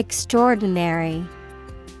 extraordinary,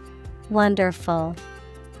 wonderful.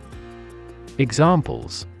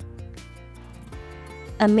 Examples: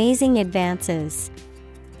 Amazing advances.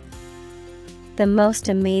 The most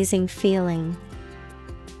amazing feeling.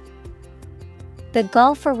 The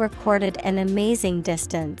golfer recorded an amazing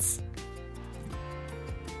distance.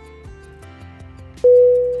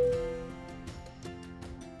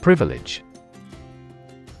 Privilege.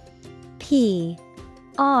 P-R-I-V-I-L-E-G-E.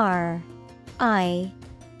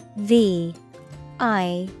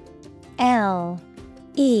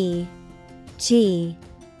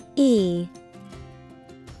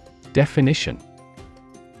 Definition: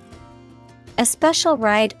 A special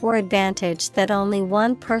right or advantage that only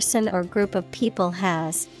one person or group of people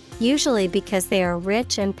has, usually because they are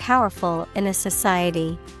rich and powerful in a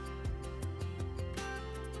society.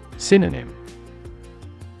 Synonym: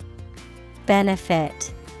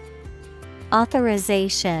 Benefit,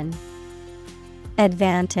 authorization,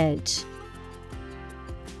 advantage.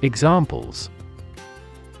 Examples: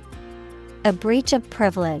 A breach of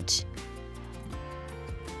privilege.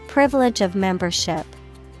 Privilege of membership.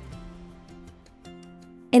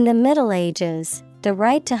 In the Middle Ages, the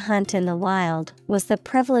right to hunt in the wild was the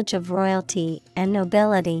privilege of royalty and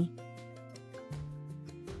nobility.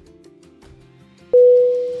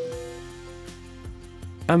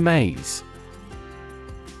 Amaze.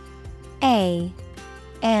 A-M-A-Z-E.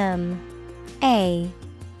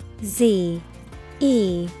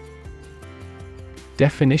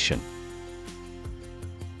 Definition: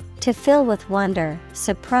 To fill with wonder,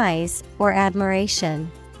 surprise, or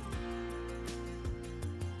admiration.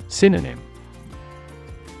 Synonym: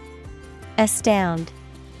 Astound,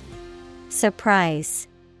 surprise,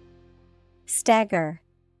 stagger.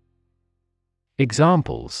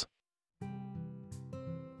 Examples: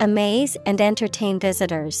 Amaze and entertain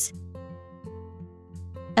visitors.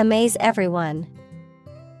 Amaze everyone.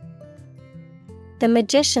 The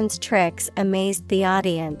magician's tricks amazed the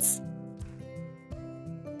audience.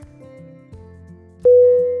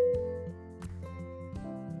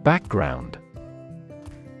 Background.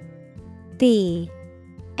 B-A-C-K-G-R-O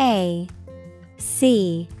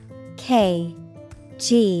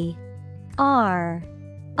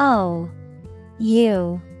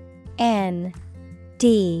U N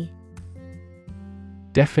D.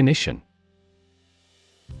 Definition: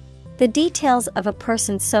 the details of a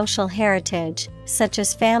person's social heritage, such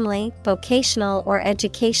as family, vocational or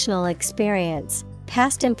educational experience,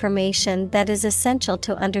 past information that is essential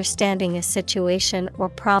to understanding a situation or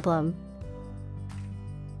problem.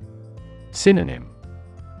 Synonym: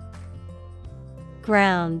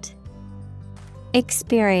 Ground,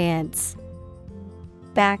 experience,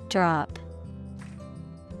 backdrop.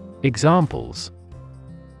 Examples: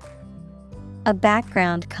 a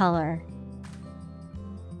background color,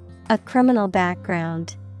 a criminal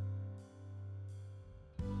background.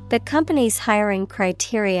 The company's hiring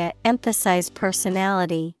criteria emphasize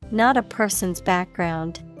personality, not a person's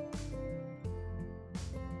background.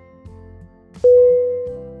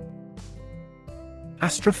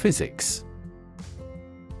 Astrophysics.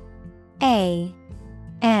 A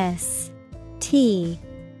S T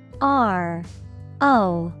R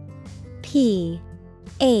O P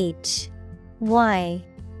H Y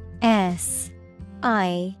S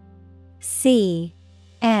I C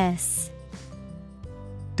S.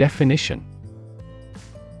 Definition: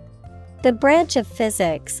 the branch of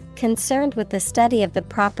physics concerned with the study of the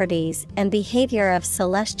properties and behavior of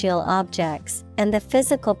celestial objects and the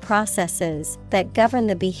physical processes that govern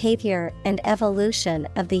the behavior and evolution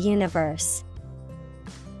of the universe.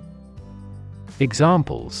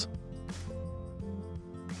 Examples: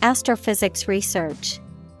 astrophysics research,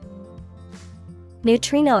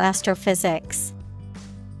 neutrino astrophysics.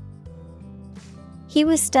 He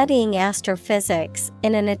was studying astrophysics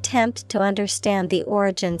in an attempt to understand the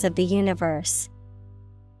origins of the universe.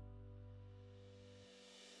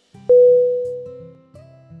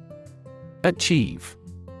 Achieve.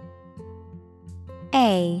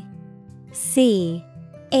 A C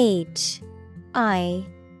H I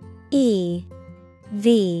E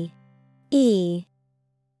V E.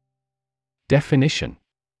 Definition: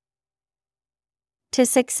 to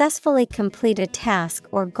successfully complete a task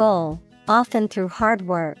or goal, often through hard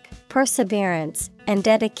work, perseverance, and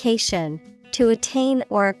dedication, to attain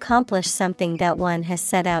or accomplish something that one has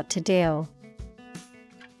set out to do.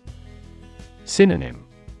 Synonym: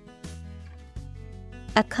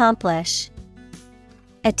 accomplish,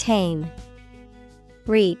 attain,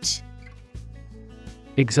 reach.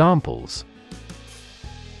 Examples: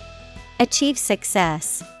 achieve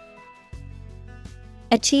success,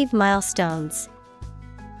 achieve milestones.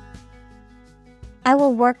 I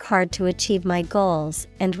will work hard to achieve my goals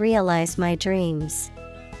and realize my dreams.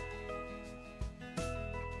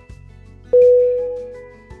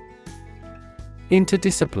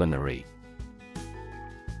 Interdisciplinary.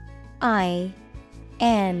 I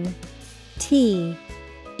N T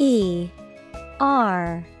E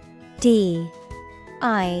R D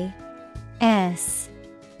I S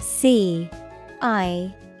C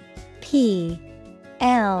I P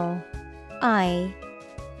L I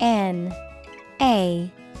N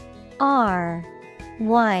A R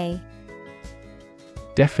Y.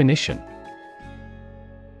 Definition: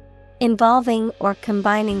 involving or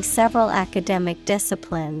combining several academic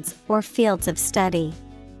disciplines or fields of study.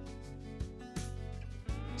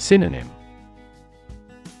 Synonym: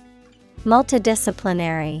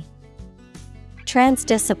 multidisciplinary,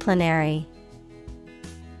 transdisciplinary.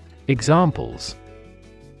 Examples: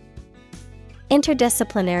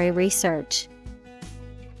 interdisciplinary research,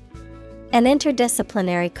 an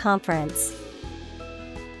interdisciplinary conference.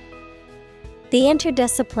 The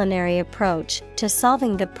interdisciplinary approach to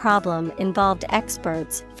solving the problem involved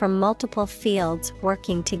experts from multiple fields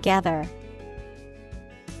working together.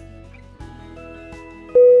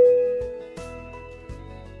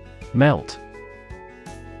 Melt.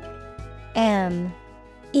 M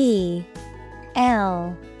E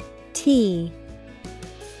L T.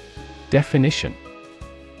 Definition: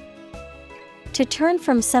 to turn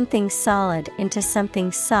from something solid into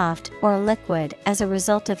something soft or liquid as a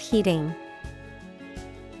result of heating.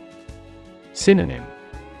 Synonym: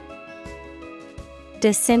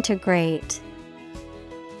 disintegrate,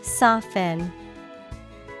 soften,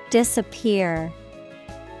 disappear.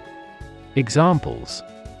 Examples: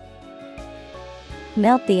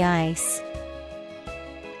 melt the ice,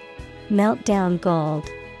 melt down gold.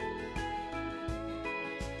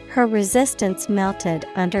 Her resistance melted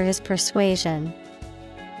under his persuasion.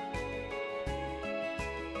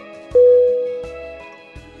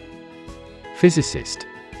 Physicist.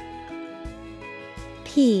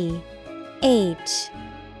 P H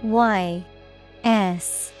Y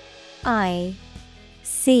S I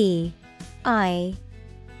C I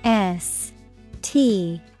S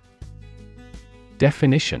T.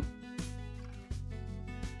 Definition: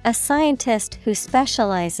 A scientist who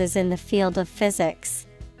specializes in the field of physics.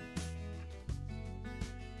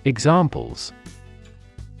 Examples: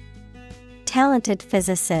 Talented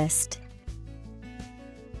physicist.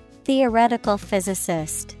 Theoretical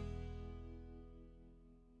physicist.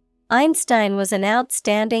 Einstein was an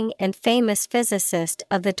outstanding and famous physicist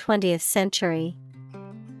of the 20th century.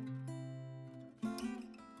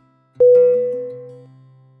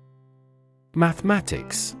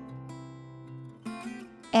 Mathematics.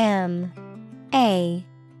 Mathematics.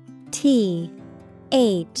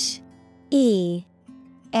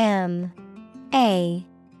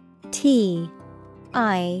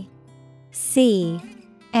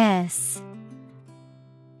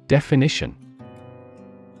 Definition: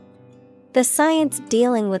 The science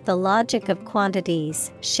dealing with the logic of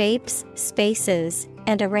quantities, shapes, spaces,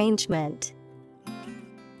 and arrangement.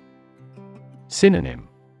 Synonym: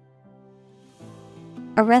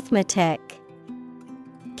 Arithmetic,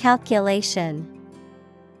 calculation,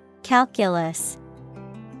 calculus.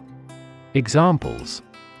 Examples: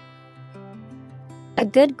 A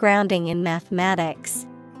good grounding in mathematics.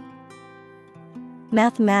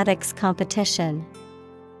 Mathematics competition.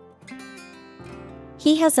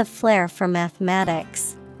 He has a flair for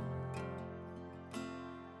mathematics.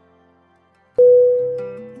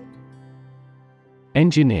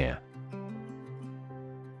 Engineer.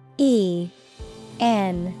 Engineer.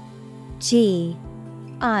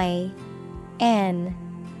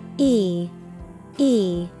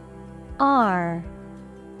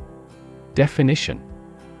 Definition: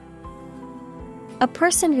 A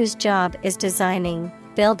person whose job is designing,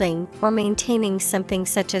 building, or maintaining something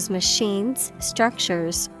such as machines,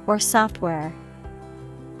 structures, or software.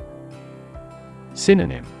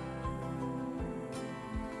 Synonym: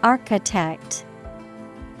 Architect,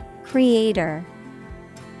 creator,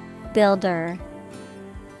 builder.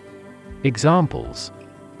 Examples: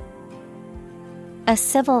 A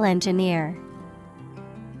civil engineer.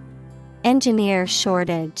 Engineer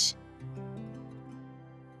shortage.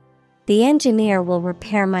 The engineer will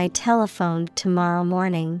repair my telephone tomorrow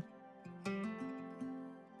morning.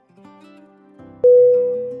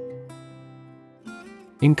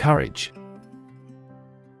 Encourage.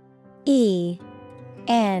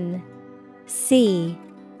 Encourage.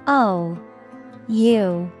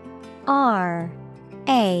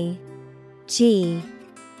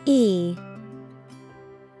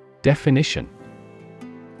 Definition: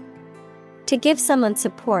 To give someone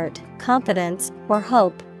support, confidence, or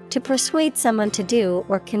hope. To persuade someone to do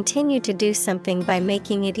or continue to do something by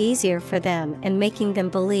making it easier for them and making them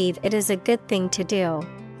believe it is a good thing to do.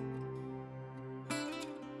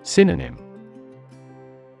 Synonym: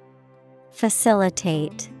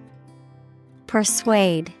 Facilitate,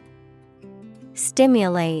 persuade,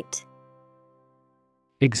 stimulate.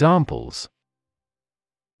 Examples: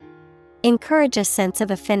 Encourage a sense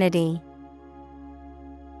of affinity.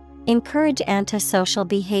 Encourage antisocial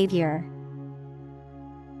behavior.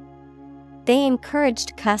 They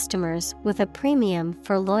encouraged customers with a premium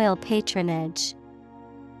for loyal patronage.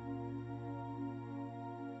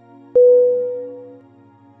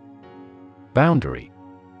 Boundary.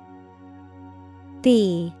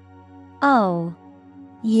 Boundary.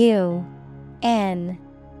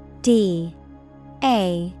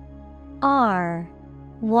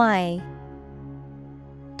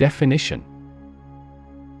 Definition: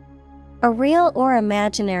 A real or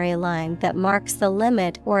imaginary line that marks the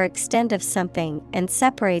limit or extent of something and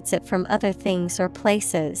separates it from other things or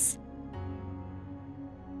places.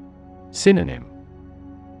 Synonym: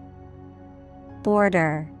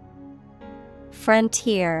 Border,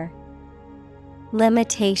 frontier,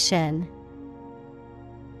 limitation.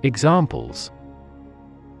 Examples: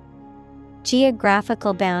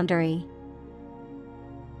 Geographical boundary.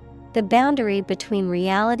 The boundary between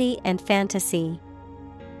reality and fantasy.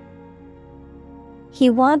 He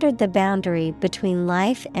wandered the boundary between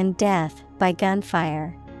life and death by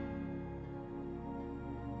gunfire.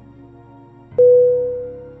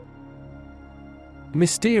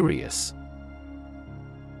 Mysterious.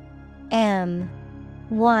 Mysterious.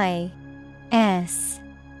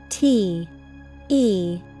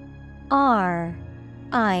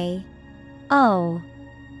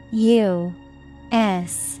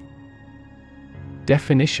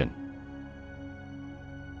 Definition: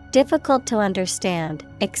 Difficult to understand,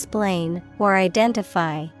 explain, or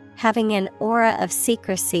identify, having an aura of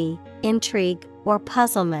secrecy, intrigue, or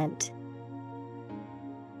puzzlement.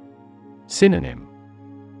 Synonym: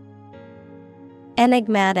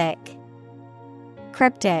 Enigmatic,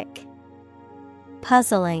 cryptic,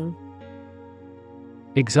 puzzling.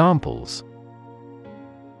 Examples: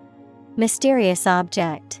 Mysterious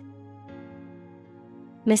object.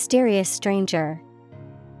 Mysterious stranger.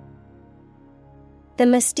 The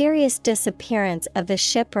mysterious disappearance of the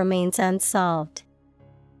ship remains unsolved.